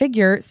shadowy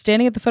figure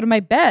standing at the foot of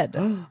my bed.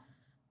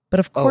 But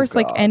of course,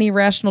 like any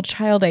rational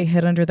child, I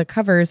hid under the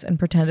covers and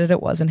pretended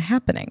it wasn't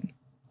happening.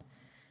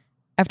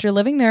 After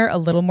living there a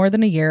little more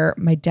than a year,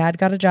 my dad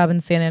got a job in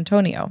San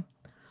Antonio.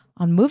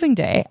 On moving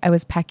day, I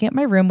was packing up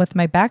my room with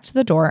my back to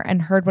the door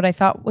and heard what I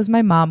thought was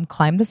my mom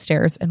climb the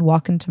stairs and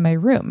walk into my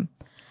room.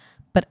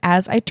 But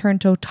as I turned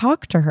to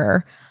talk to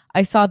her,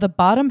 I saw the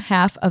bottom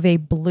half of a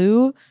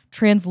blue,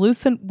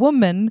 translucent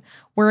woman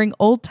wearing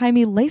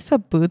old-timey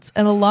lace-up boots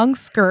and a long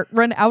skirt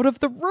run out of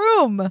the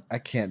room. I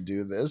can't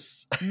do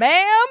this.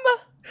 Ma'am?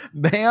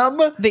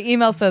 Ma'am? The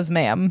email says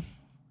ma'am.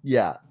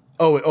 Yeah.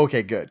 Oh,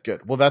 okay, good.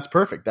 Well, that's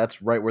perfect.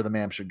 That's right where the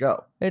ma'am should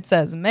go. It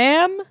says,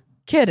 ma'am?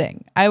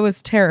 Kidding. I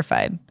was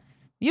terrified.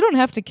 You don't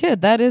have to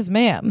kid. That is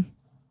ma'am.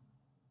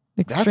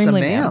 Extremely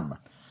That's a ma'am.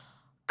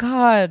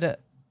 God.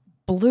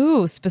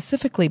 Blue.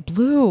 Specifically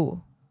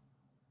blue.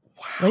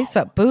 Wow. Lace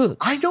up boots.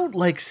 I don't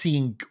like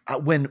seeing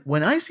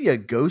when I see a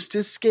ghost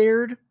is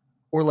scared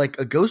or like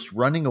a ghost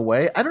running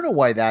away. I don't know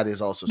why that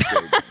is also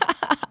scary.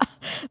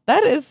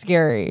 That is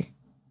scary.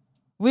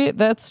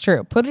 That's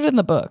true. Put it in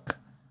the book.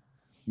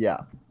 Yeah.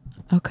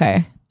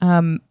 Okay.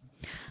 I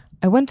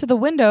went to the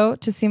window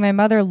to see my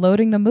mother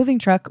loading the moving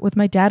truck with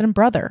my dad and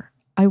brother.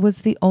 I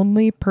was the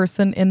only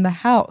person in the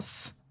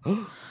house.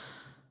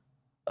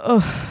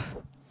 Ugh.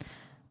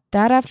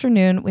 That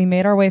afternoon, we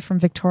made our way from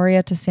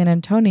Victoria to San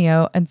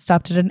Antonio and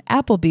stopped at an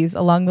Applebee's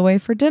along the way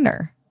for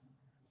dinner.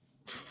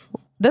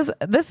 This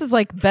is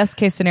like best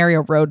case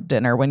scenario road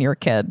dinner when you're a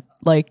kid.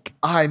 Like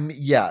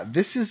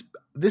this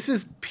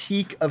is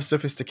peak of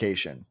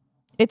sophistication.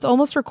 It's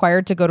almost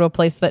required to go to a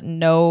place that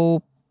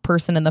no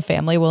person in the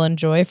family will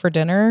enjoy for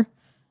dinner.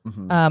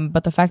 Mm-hmm.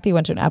 But the fact that you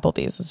went to an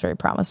Applebee's is very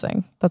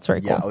promising. That's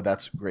very cool. Yeah, oh,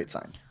 that's a great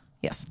sign.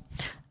 Yes.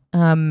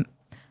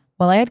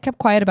 While I had kept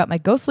quiet about my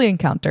ghostly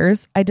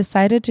encounters, I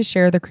decided to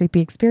share the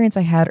creepy experience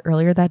I had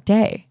earlier that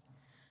day.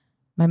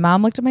 My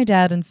mom looked at my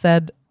dad and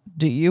said,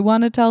 "Do you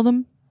want to tell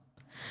them?"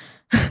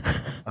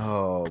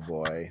 Oh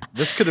boy.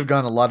 This could have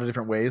gone a lot of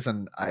different ways,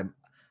 and I'm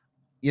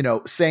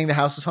saying the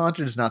house is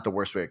haunted is not the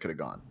worst way it could have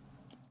gone.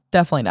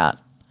 Definitely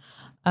not.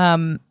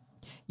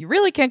 You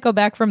really can't go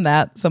back from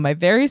that. So my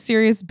very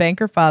serious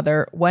banker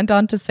father went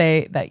on to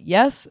say that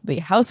yes, the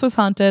house was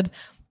haunted,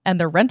 and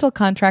the rental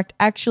contract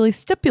actually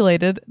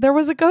stipulated there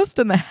was a ghost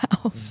in the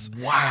house.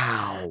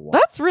 Wow.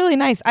 That's really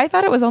nice. I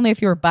thought it was only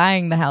if you were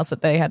buying the house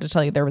that they had to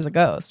tell you there was a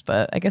ghost,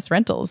 but I guess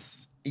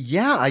rentals.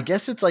 Yeah, I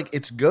guess it's like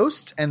it's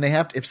ghosts, and they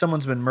have to, if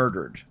someone's been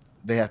murdered.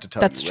 they have to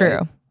tell That's you. true.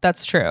 Right?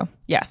 That's true.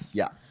 Yes.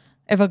 Yeah.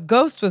 If a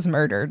ghost was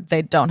murdered,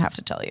 they don't have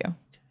to tell you.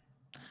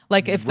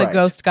 Like if the Right.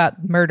 ghost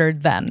got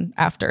murdered then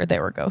after they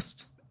were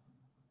ghosts.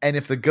 And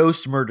if the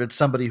ghost murdered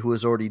somebody who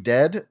is already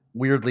dead,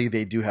 weirdly,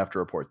 they do have to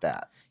report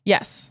that.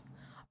 Yes.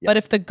 But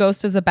if the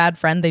ghost is a bad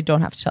friend, they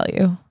don't have to tell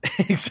you.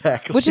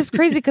 Exactly. Which is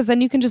crazy because then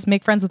you can just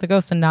make friends with the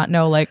ghost and not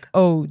know, like,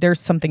 oh,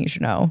 there's something you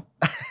should know.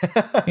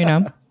 You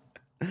know?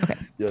 Okay.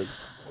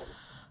 Yes.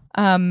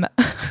 And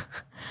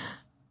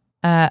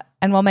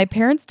while my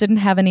parents didn't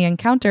have any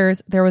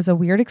encounters, there was a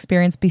weird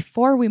experience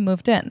before we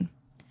moved in.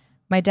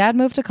 My dad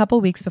moved a couple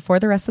weeks before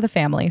the rest of the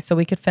family so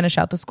we could finish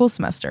out the school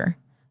semester.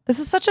 This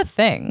is such a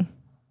thing.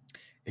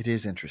 It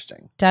is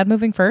interesting. Dad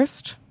moving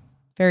first?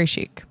 Very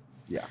chic.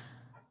 Yeah.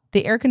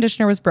 The air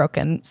conditioner was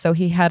broken, so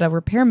he had a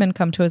repairman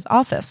come to his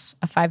office,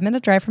 a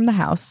 5-minute drive from the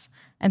house,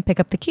 and pick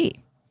up the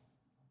key.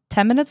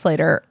 10 minutes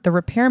later, the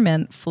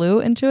repairman flew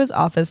into his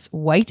office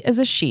white as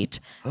a sheet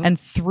and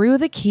threw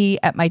the key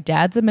at my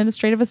dad's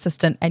administrative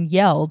assistant and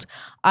yelled,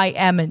 "I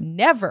am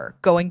never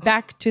going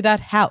back to that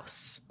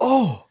house."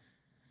 Oh!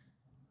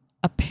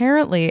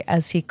 Apparently,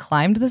 as he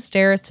climbed the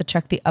stairs to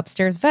check the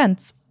upstairs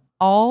vents,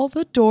 all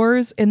the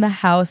doors in the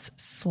house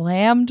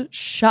slammed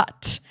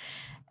shut,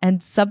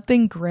 and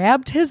something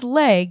grabbed his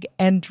leg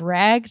and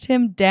dragged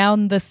him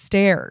down the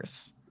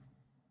stairs.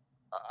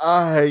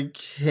 I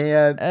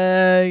can't.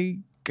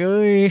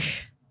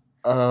 Gosh.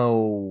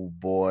 Oh,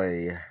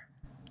 boy.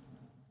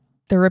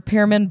 The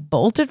repairman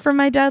bolted from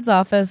my dad's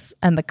office,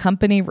 and the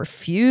company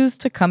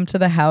refused to come to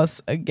the house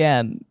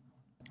again.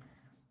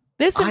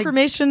 This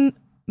information...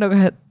 No, go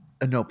ahead.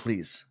 No,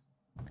 please.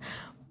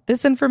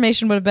 This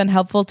information would have been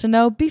helpful to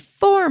know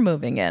before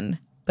moving in,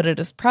 but it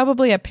is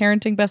probably a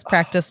parenting best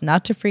practice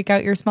not to freak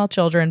out your small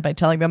children by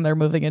telling them they're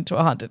moving into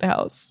a haunted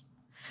house.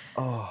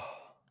 Oh.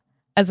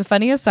 As a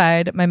funny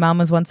aside, my mom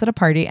was once at a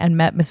party and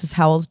met Mrs.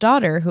 Howell's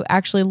daughter, who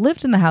actually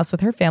lived in the house with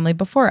her family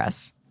before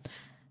us.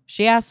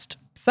 She asked,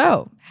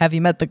 "So, have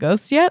you met the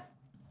ghosts yet?"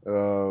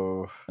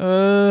 Oh.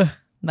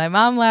 My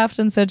mom laughed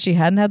and said she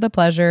hadn't had the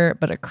pleasure,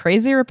 but a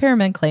crazy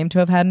repairman claimed to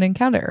have had an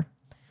encounter.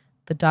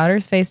 The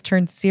daughter's face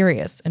turned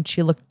serious, and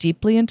she looked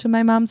deeply into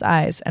my mom's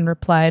eyes and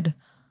replied,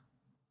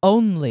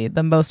 "Only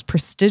the most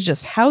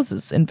prestigious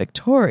houses in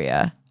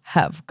Victoria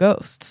have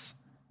ghosts,"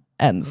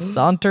 and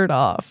sauntered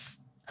off.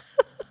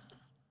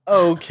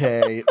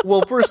 Okay.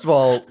 Well, first of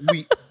all,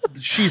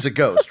 she's a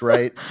ghost,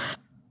 right?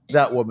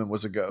 That woman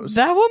was a ghost.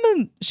 That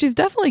woman, she's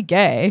definitely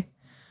gay.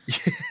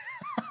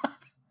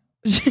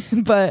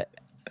 But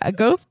a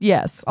ghost,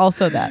 yes,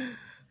 also that.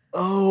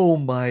 Oh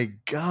my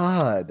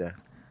God.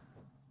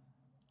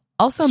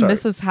 Also, Sorry.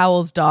 Mrs.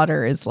 Howell's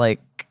daughter is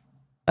like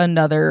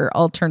another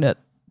alternate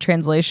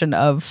translation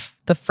of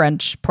the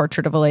French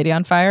Portrait of a Lady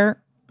on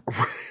Fire.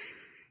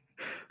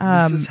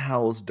 Mrs.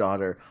 Howell's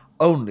daughter.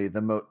 Only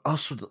the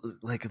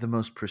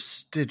most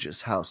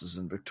prestigious houses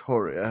in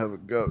Victoria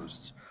have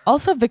ghosts.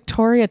 Also,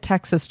 Victoria,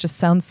 Texas just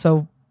sounds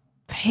so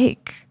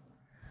fake.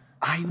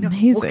 I know.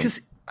 Amazing. Well,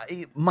 because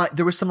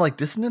there was some like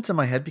dissonance in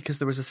my head because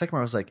there was a second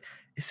where I was like,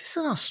 "Is this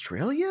in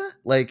Australia?"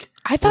 Like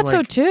I thought so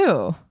like,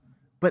 too.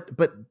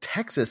 But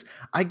Texas,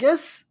 I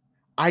guess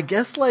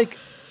like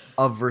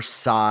a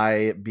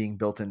Versailles being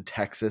built in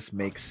Texas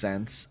makes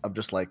sense of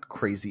just like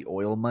crazy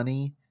oil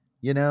money,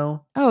 you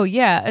know? Oh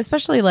yeah,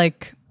 especially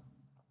like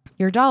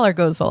your dollar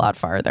goes a lot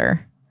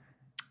farther.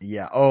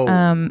 Yeah.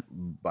 Oh,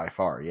 by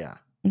far, yeah.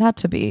 Not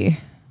to be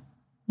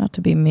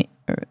me,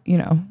 you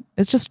know,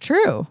 it's just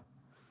true.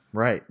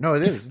 Right. No,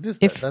 it is. It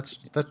is. That's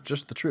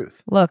just the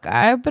truth. Look,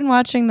 I've been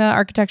watching the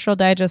Architectural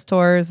Digest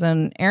tours,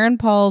 and Aaron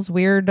Paul's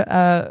weird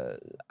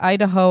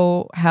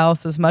Idaho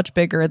house is much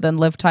bigger than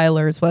Liv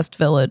Tyler's West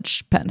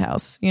Village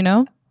penthouse, you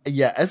know?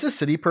 Yeah, as a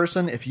city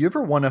person, if you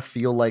ever want to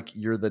feel like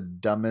you're the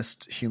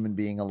dumbest human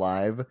being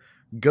alive,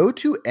 go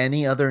to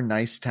any other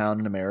nice town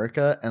in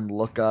America and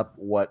look up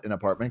what an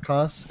apartment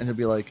costs, and you'll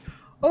be like,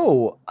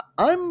 "Oh,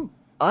 I'm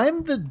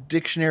the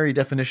dictionary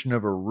definition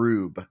of a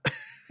rube."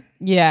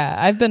 Yeah,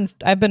 I've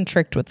been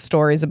tricked with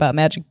stories about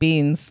magic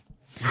beans.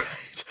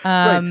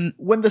 Right.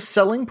 When the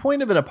selling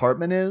point of an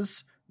apartment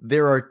is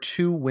there are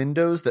two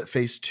windows that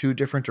face two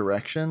different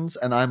directions,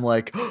 and I'm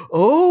like,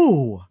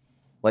 "Oh,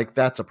 like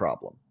that's a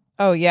problem."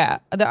 Oh yeah,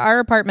 our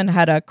apartment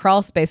had a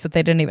crawl space that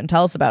they didn't even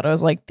tell us about. I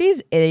was like,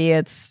 these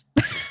idiots.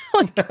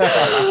 Like,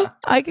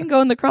 I can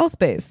go in the crawl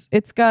space.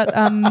 It's got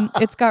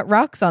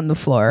rocks on the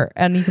floor,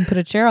 and you can put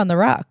a chair on the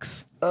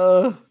rocks.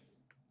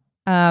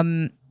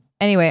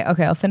 Anyway,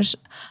 okay, I'll finish.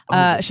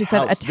 She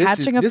said, house.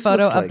 attaching This a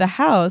photo looks of like- the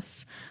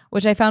house,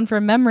 which I found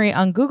from memory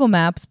on Google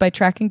Maps by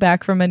tracking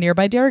back from a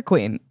nearby Dairy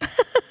Queen.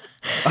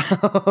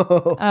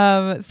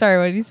 Sorry,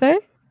 what did you say?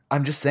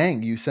 I'm just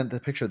saying, you sent the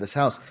picture of this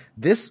house.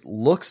 This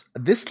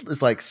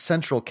is like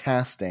central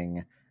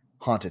casting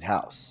haunted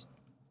house.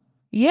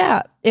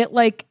 Yeah,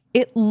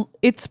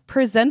 it's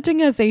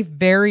presenting as a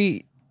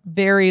very,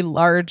 very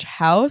large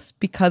house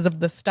because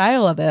of the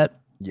style of it.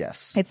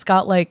 Yes. It's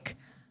got like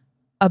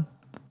a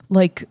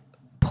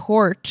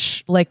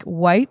porch, like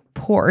white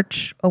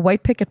porch, a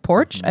white picket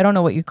porch. I don't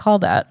know what you call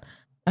that.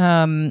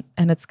 And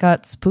it's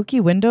got spooky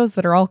windows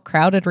that are all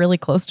crowded really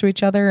close to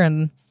each other.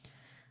 And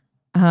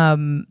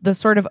the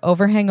sort of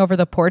overhang over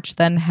the porch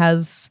then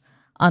has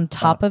on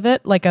top of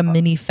it like a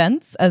mini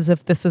fence, as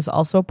if this is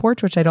also a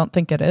porch, which I don't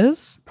think it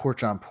is.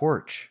 Porch on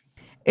porch.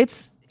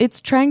 It's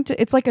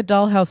like a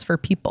dollhouse for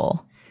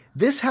people.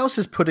 This house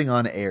is putting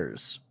on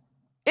airs.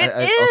 I'll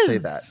say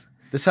that.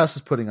 This house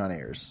is putting on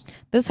airs.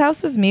 This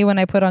house is me when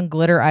I put on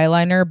glitter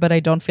eyeliner, but I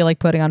don't feel like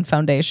putting on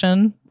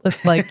foundation.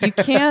 It's like you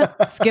can't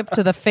skip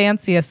to the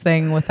fanciest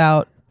thing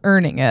without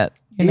earning it.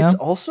 It's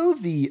also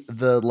the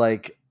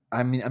like,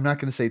 I mean, I'm not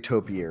going to say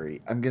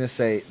topiary. I'm going to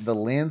say the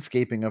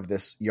landscaping of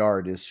this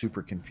yard is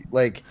super confused.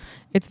 Like,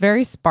 it's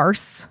very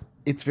sparse.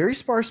 It's very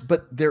sparse,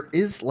 but there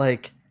is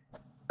like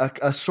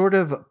a sort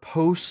of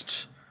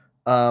post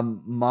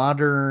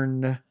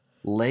modern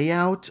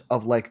layout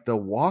of like the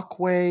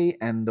walkway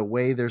and the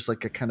way there's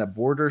like a kind of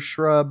border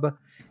shrub.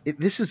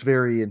 This is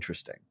very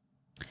interesting.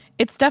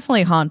 It's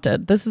definitely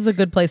haunted. This is a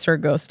good place for a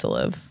ghost to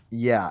live.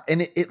 Yeah.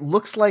 And it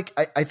looks like,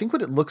 I think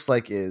what it looks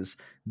like is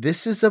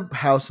this is a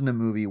house in a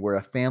movie where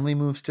a family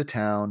moves to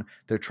town.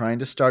 They're trying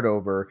to start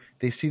over.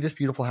 They see this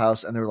beautiful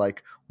house and they're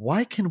like,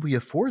 why can we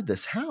afford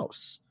this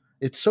house?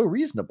 It's so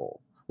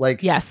reasonable.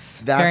 Like,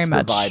 yes, that's very the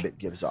much. vibe it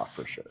gives off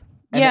for sure.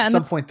 And yeah, at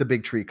some point the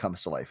big tree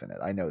comes to life in it.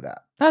 I know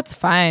that. That's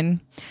fine.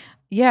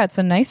 Yeah, it's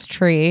a nice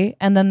tree.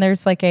 And then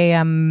there's like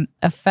a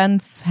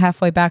fence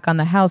halfway back on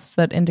the house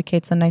that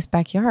indicates a nice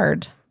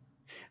backyard.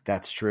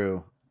 That's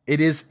true.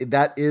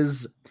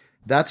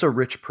 That's a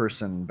rich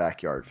person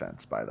backyard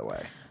fence, by the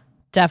way.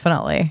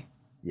 Definitely.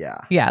 Yeah.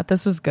 Yeah,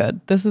 this is good.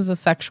 This is a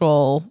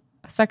sexual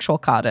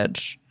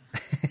cottage.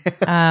 That's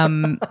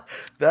how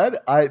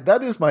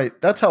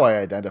I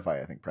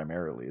identify, I think,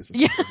 primarily is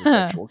a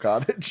sexual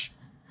cottage.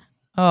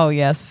 Oh,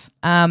 yes.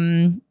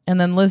 And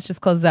then Liz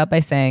just closes out by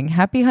saying,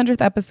 happy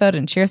 100th episode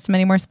and cheers to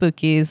many more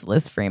spookies,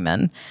 Liz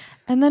Freeman.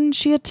 And then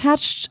she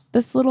attached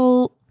this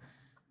little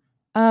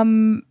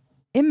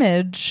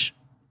image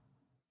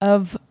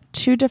of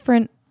two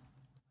different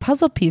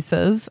puzzle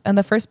pieces. And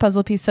the first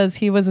puzzle piece says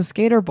he was a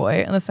skater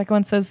boy. And the second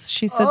one says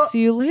she said,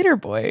 see you later,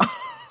 boy.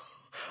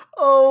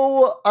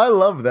 Oh, I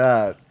love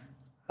that.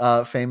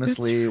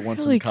 Famously, it's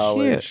once really in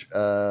college,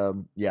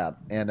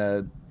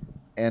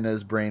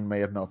 Anna's brain may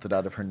have melted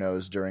out of her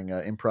nose during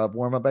an improv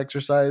warm-up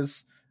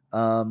exercise.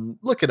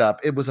 Look it up.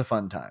 It was a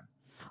fun time.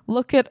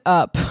 Look it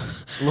up.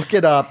 Look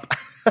it up.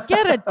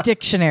 Get a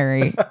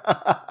dictionary.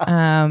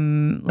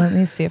 Let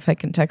me see if I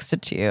can text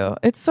it to you.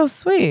 It's so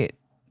sweet.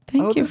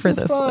 Thank you for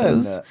this,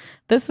 Liz.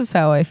 This is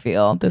how I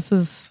feel.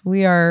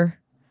 We're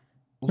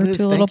Liz,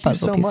 two little thank you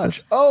puzzle so pieces.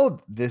 much. Oh,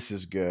 this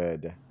is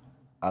good.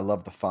 I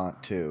love the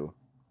font too.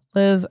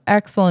 Liz,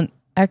 excellent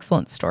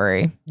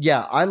story.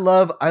 Yeah, I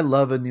love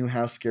a new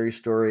house scary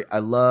story. I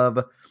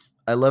love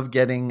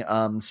getting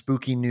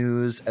spooky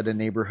news at a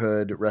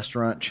neighborhood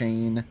restaurant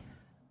chain.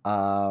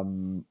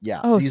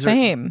 Yeah. Oh,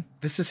 same.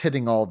 This is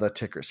hitting all the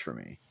tickers for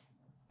me.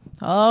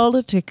 All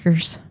the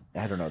tickers.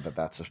 I don't know that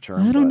that's a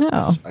term. I don't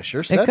know. I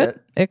sure said it.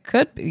 It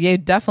could be. You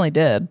definitely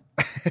did.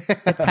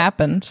 It's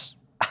happened.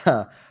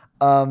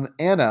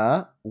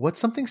 Anna, what's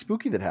something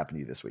spooky that happened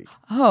to you this week?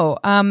 Oh,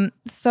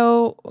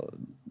 so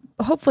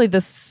hopefully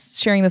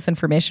sharing this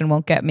information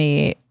won't get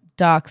me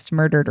doxxed,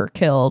 murdered, or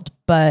killed.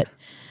 But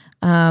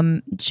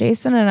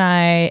Jason and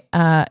I,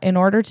 in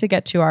order to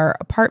get to our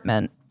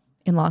apartment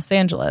in Los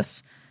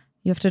Angeles,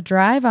 you have to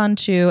drive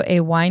onto a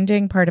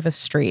winding part of a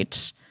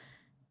street,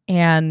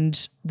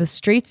 and the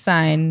street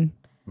sign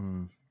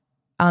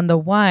on the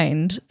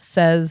wind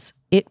says,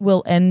 "It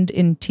will end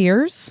in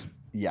tears."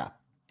 Yeah.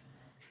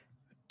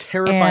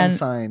 Terrifying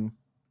sign.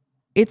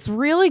 It's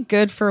really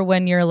good for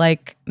when you're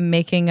like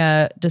making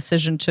a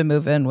decision to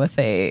move in with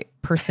a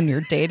person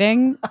you're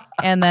dating.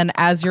 And then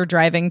as you're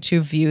driving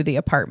to view the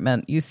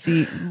apartment, you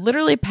see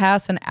literally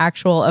pass an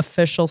actual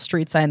official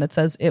street sign that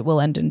says it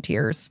will end in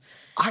tears.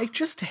 I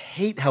just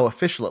hate how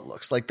official it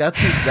looks. Like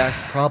that's the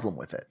exact problem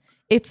with it.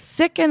 It's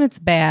sick and it's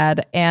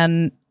bad.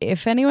 And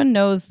if anyone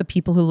knows the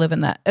people who live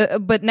in that,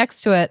 but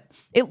next to it,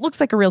 it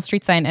looks like a real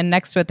street sign. And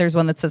next to it, there's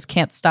one that says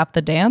can't stop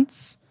the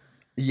dance.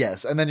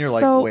 Yes. And then you're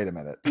like, wait a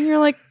minute. And you're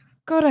like,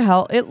 go to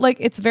hell.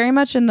 It's very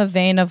much in the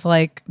vein of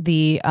like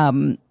the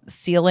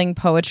ceiling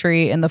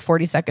poetry in the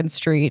 42nd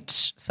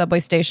Street subway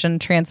station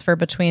transfer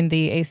between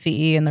the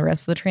ACE and the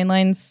rest of the train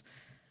lines.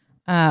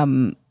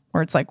 Where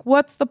it's like,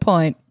 what's the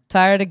point?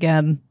 Tired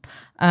again.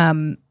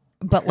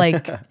 But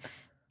like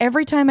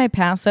every time I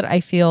pass it, I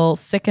feel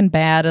sick and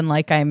bad and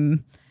like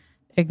I'm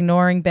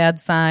ignoring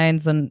bad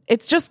signs. And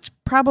it's just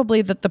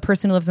probably that the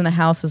person who lives in the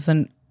house is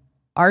an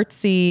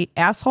artsy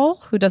asshole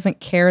who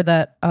doesn't care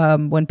that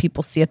when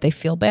people see it, they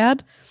feel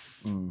bad.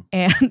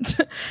 And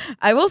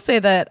I will say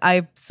that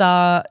I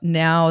saw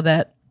now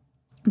that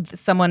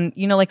someone,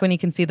 like when you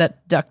can see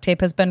that duct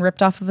tape has been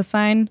ripped off of a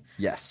sign.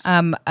 Yes.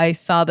 I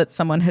saw that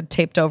someone had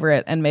taped over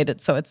it and made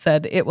it so it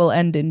said it will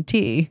end in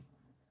tea.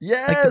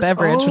 Yes. Like the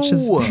beverage, which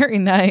is very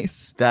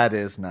nice. That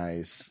is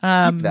nice.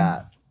 Keep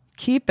that.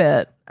 Keep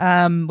it.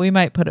 We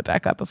might put it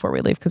back up before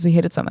we leave because we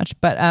hate it so much.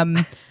 But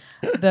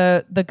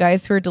the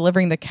guys who were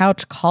delivering the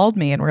couch called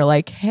me and were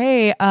like,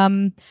 "Hey,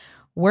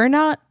 we're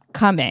not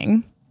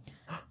coming."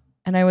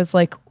 And I was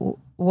like,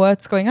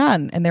 "What's going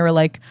on?" And they were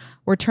like,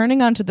 "We're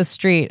turning onto the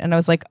street." And I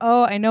was like,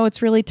 "Oh, I know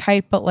it's really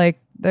tight, but like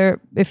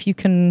if you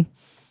can,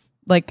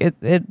 like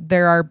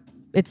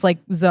it's like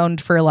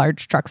zoned for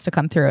large trucks to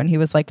come through." And he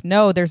was like,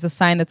 "No, there's a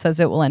sign that says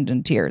it will end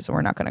in tears, and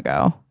we're not going to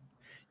go."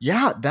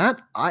 Yeah,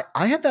 that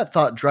I had that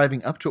thought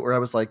driving up to it where I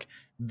was like,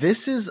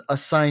 this is a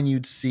sign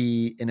you'd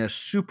see in a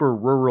super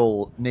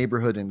rural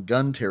neighborhood in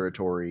gun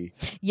territory.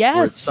 Yes.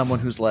 Where it's someone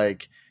who's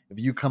like, if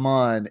you come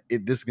on,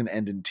 this is going to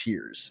end in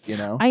tears, you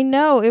know? I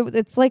know.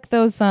 It's like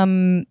those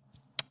bumper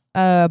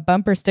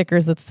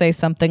stickers that say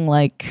something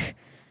like,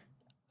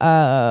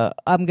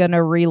 I'm going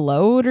to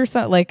reload or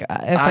something. Like,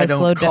 if I don't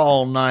slow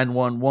call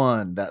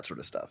 911, that sort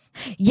of stuff.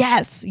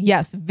 Yes.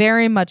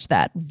 Very much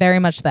that. Very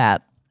much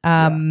that.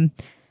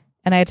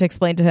 And I had to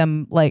explain to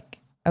him, like,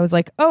 I was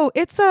like, "Oh,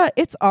 it's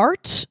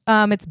art.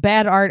 It's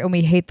bad art, and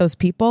we hate those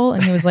people."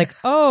 And he was like,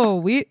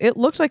 "Oh, it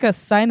looked like a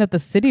sign that the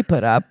city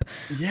put up.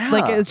 Yeah,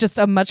 like it's just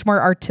a much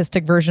more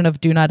artistic version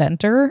of "Do not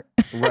enter."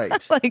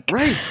 Right.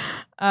 Right.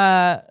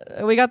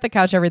 We got the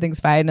couch. Everything's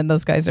fine, and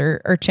those guys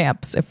are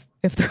champs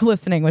if they're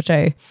listening, which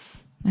I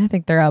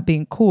think they're out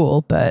being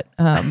cool, but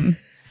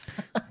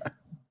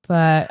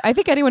but I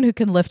think anyone who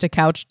can lift a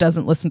couch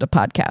doesn't listen to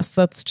podcasts.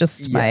 That's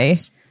just my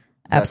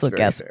absolute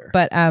guess. Fair.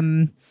 But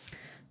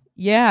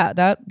yeah,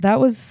 that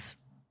was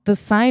the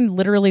sign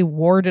literally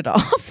warded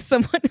off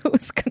someone who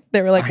was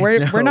they were like,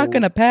 we're not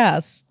going to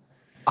pass.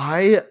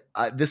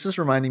 This is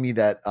reminding me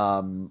that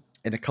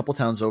in a couple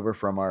towns over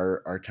from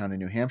our town in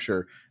New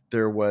Hampshire,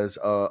 there was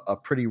a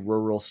pretty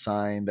rural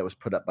sign that was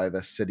put up by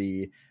the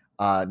city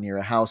near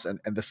a house, and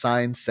the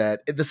sign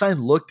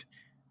looked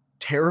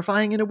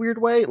terrifying in a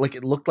weird way. Like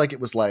it looked like it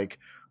was like,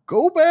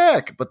 "Go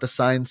back," but the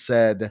sign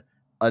said,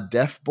 "A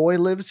deaf boy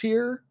lives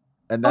here."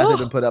 And that had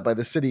been put up by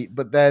the city.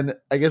 But then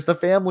I guess the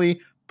family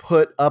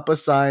put up a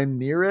sign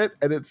near it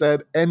and it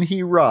said, "And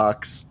he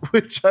rocks,"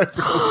 which I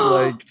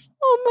really liked.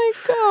 Oh my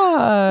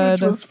God.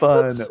 Which was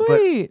fun. That's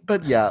sweet.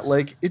 But yeah,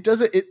 like it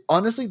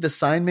honestly, the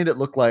sign made it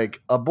look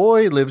like a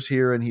boy lives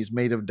here and he's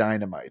made of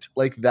dynamite.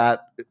 Like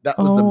that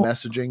was the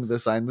messaging the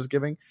sign was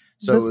giving.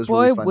 So this it was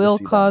boy really fun will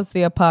to see cause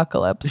the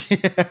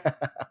apocalypse.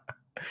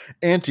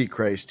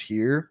 Antichrist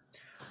here.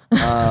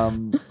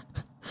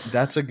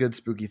 That's a good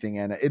spooky thing,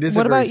 Anna. It is.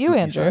 What a very about you,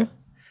 spooky Andrew? sign.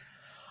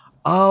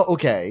 Oh,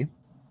 okay.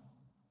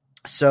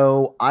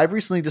 So I've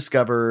recently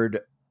discovered,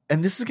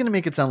 and this is going to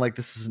make it sound like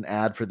this is an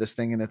ad for this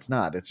thing, and it's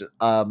not. It's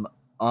on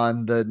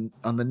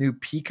the new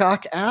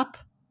Peacock app,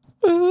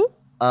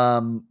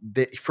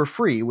 for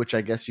free, which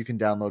I guess you can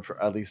download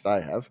for, at least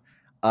I have.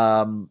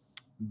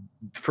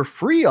 For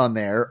free on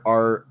there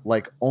are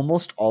like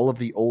almost all of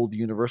the old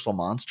Universal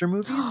monster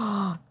movies.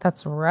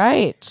 That's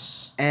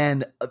right.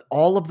 And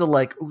all of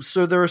the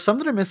so there are some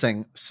that are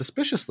missing.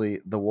 Suspiciously,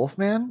 the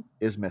Wolfman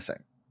is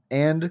missing,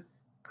 and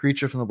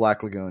Creature from the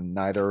Black Lagoon,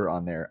 neither are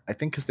on there. I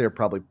think because they're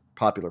probably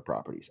popular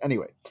properties.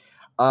 Anyway,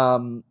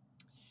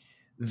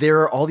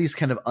 there are all these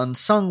kind of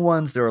unsung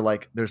ones.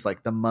 There's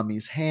like the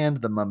Mummy's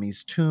Hand, the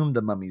Mummy's Tomb,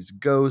 the Mummy's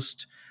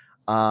Ghost.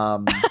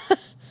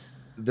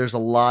 There's a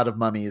lot of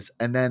mummies,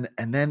 and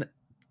then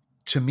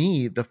to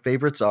me the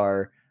favorites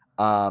are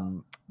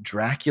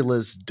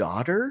Dracula's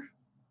Daughter.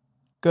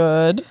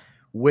 Good.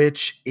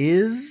 Which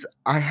is,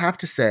 I have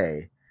to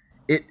say,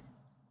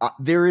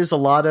 there is a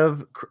lot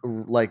of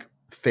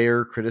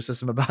fair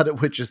criticism about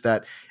it, which is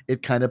that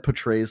it kind of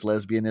portrays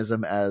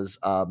lesbianism as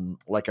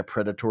like a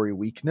predatory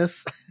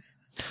weakness.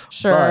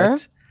 Sure.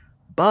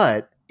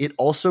 But it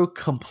also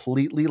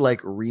completely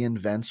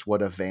reinvents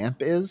what a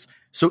vamp is.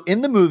 So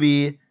in the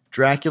movie,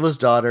 Dracula's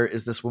Daughter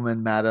is this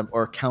woman, Madame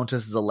or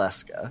Countess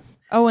Zaleska.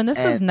 Oh, and this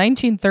is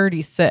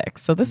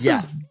 1936. So this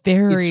is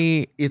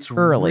very it's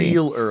early.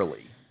 Real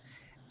early.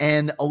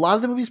 And a lot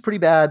of the movie's pretty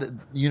bad.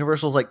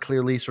 Universal's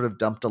clearly sort of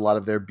dumped a lot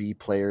of their B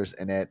players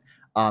in it.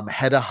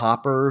 Hedda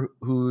Hopper,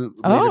 who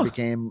later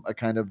became a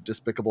kind of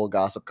despicable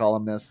gossip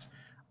columnist,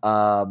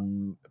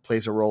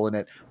 plays a role in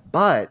it.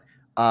 But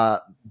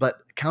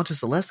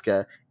Countess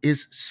Zaleska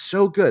is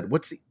so good.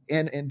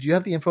 And do you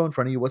have the info in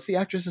front of you? What's the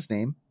actress's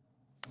name?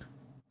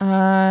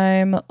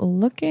 I'm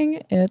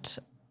looking it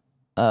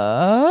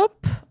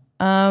up.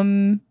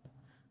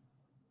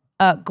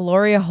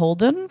 Gloria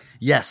Holden.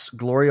 Yes,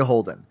 Gloria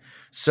Holden.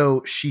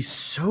 So she's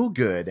so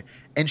good,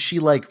 and she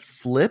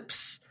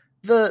flips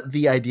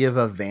the idea of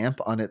a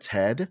vamp on its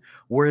head,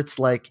 where it's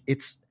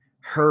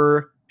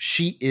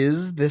she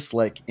is this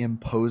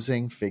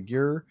imposing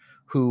figure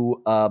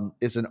who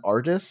is an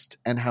artist,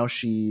 and how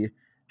she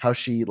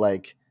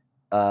sucks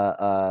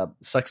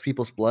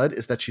people's blood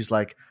is that she's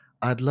like,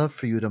 "I'd love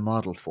for you to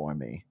model for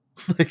me."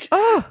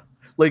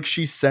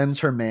 She sends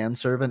her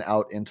manservant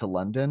out into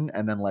London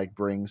and then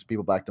brings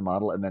people back to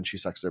model, and then she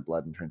sucks their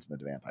blood and turns them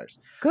into vampires.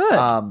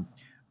 Good.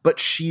 But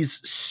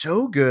she's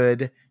so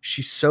good.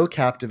 She's so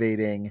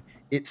captivating.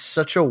 It's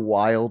such a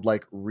wild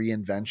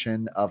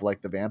reinvention of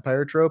the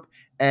vampire trope.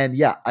 And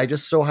yeah, I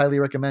just so highly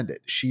recommend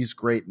it. She's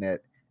great in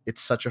it.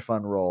 It's such a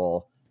fun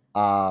role.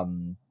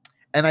 And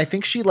And I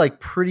think she like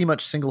pretty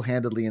much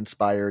single-handedly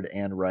inspired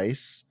Anne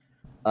Rice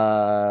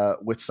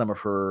with some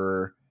of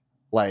her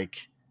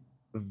like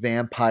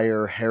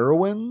vampire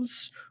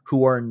heroines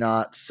who are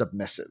not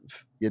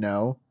submissive, you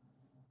know?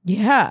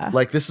 Yeah.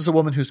 Like this is a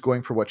woman who's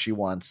going for what she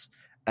wants,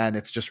 and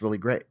it's just really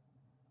great.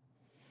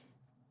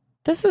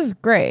 This is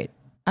great.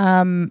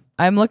 I'm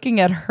looking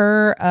at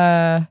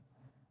her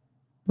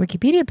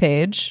Wikipedia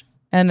page,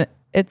 and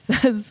it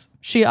says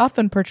she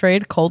often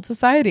portrayed cold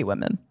society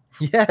women.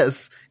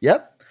 Yes.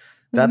 Yep.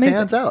 That amazing.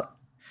 pans out.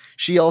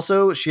 She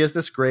has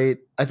this great,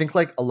 I think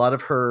like a lot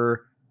of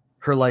her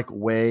like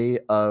way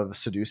of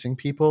seducing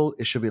people,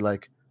 it should be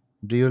like,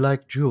 do you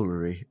like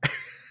jewelry?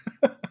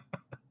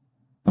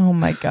 Oh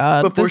my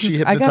God. Before she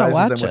hypnotizes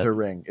them with it. her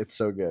ring. It's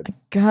so good.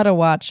 Gotta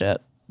watch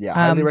it. Yeah,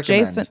 highly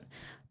recommend.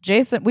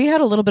 Jason, we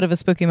had a little bit of a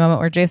spooky moment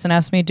where Jason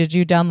asked me, did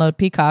you download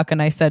Peacock?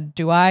 And I said,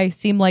 do I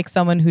seem like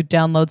someone who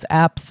downloads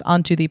apps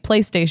onto the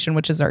PlayStation,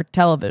 which is our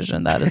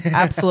television? That is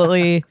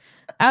absolutely,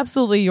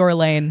 absolutely your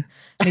lane.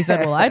 And he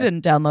said, well, I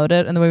didn't download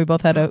it. And then we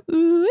both had a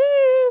ooh,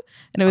 ooh,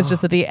 and it was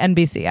just that the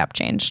NBC app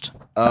changed.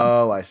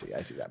 So, I see. That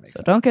makes sense.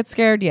 So don't get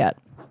scared yet.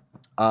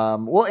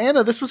 Well,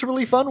 Anna, this was a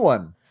really fun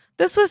one.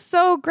 This was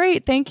so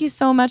great. Thank you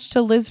so much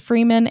to Liz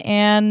Freeman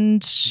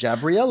and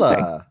Gabriella.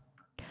 Sorry.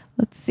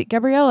 Let's see.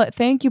 Gabriella,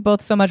 thank you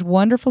both so much.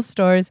 Wonderful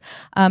stories.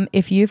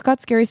 If you've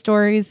got scary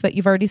stories that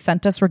you've already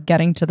sent us, we're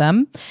getting to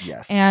them.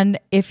 Yes. And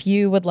if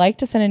you would like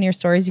to send in your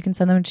stories, you can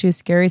send them to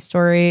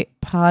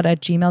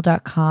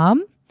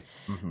scarystorypod@gmail.com.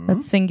 Mm-hmm.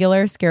 That's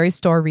singular,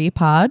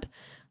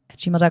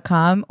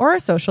 scarystorypod@gmail.com, or our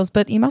socials,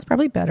 but email's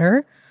probably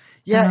better.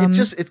 Yeah,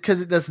 it's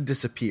because it doesn't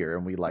disappear,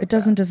 and we like it.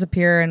 Doesn't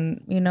disappear,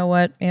 and you know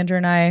what? Andrew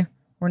and I,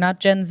 we're not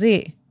Gen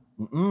Z.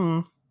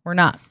 Mm-mm. We're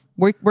not.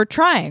 We're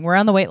trying. We're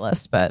on the wait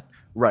list, but...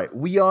 Right.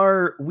 We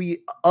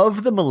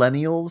of the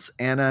millennials,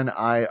 Anna and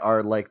I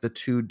are like the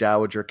two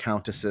dowager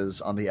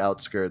countesses on the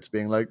outskirts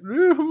being like,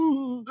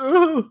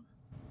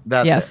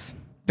 that's yes, it,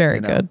 very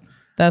good.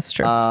 That's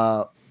true.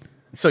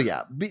 So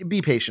yeah,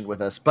 be patient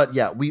with us. But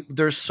yeah,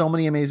 there's so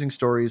many amazing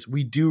stories.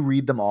 We do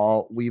read them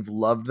all. We've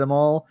loved them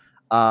all.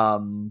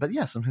 But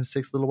yeah, sometimes it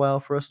takes a little while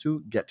for us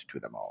to get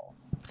to them all.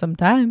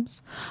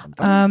 Sometimes.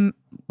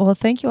 Well,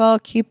 thank you all.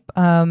 Keep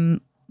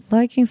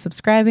liking,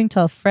 subscribing,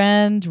 tell a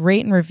friend,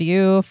 rate and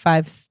review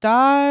 5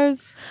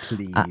 stars.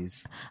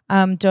 Please.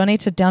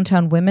 Donate to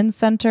Downtown Women's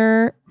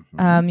Center.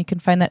 Mm-hmm. You can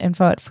find that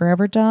info at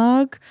Forever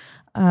Dog.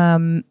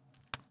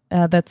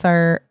 That's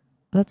our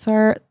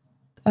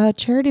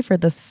charity for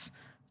this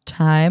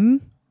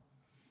time.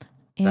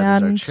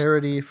 That is our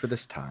charity for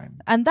this time.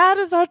 And that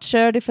is our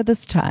charity for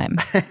this time.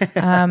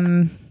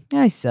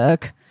 I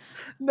suck.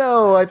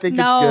 No, I think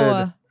it's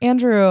good.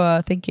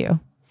 Andrew, thank you.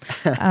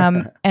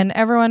 And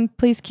everyone,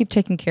 please keep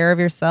taking care of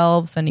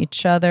yourselves and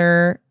each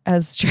other.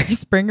 As Jerry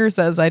Springer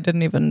says, I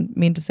didn't even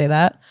mean to say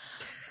that.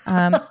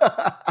 And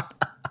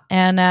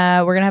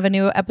we're going to have a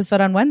new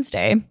episode on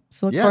Wednesday.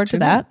 So look forward to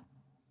that.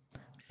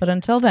 But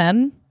until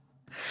then,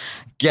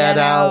 get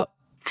out.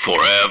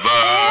 Forever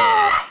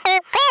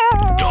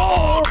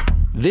Dog.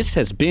 This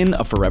has been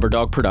a Forever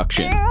Dog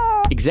production.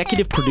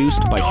 Executive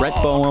produced by Brett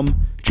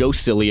Boehm, Joe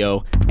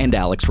Cilio, and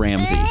Alex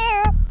Ramsey.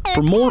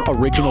 For more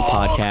original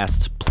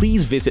podcasts,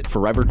 please visit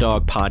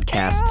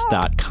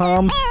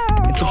foreverdogpodcasts.com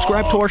and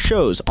subscribe to our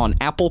shows on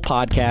Apple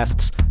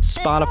Podcasts,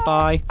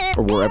 Spotify,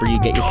 or wherever you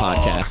get your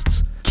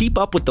podcasts. Keep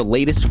up with the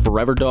latest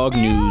Forever Dog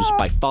news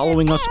by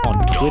following us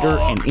on Twitter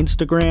and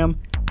Instagram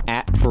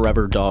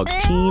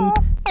 @ForeverDogTeam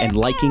and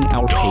liking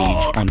our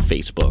page on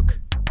Facebook.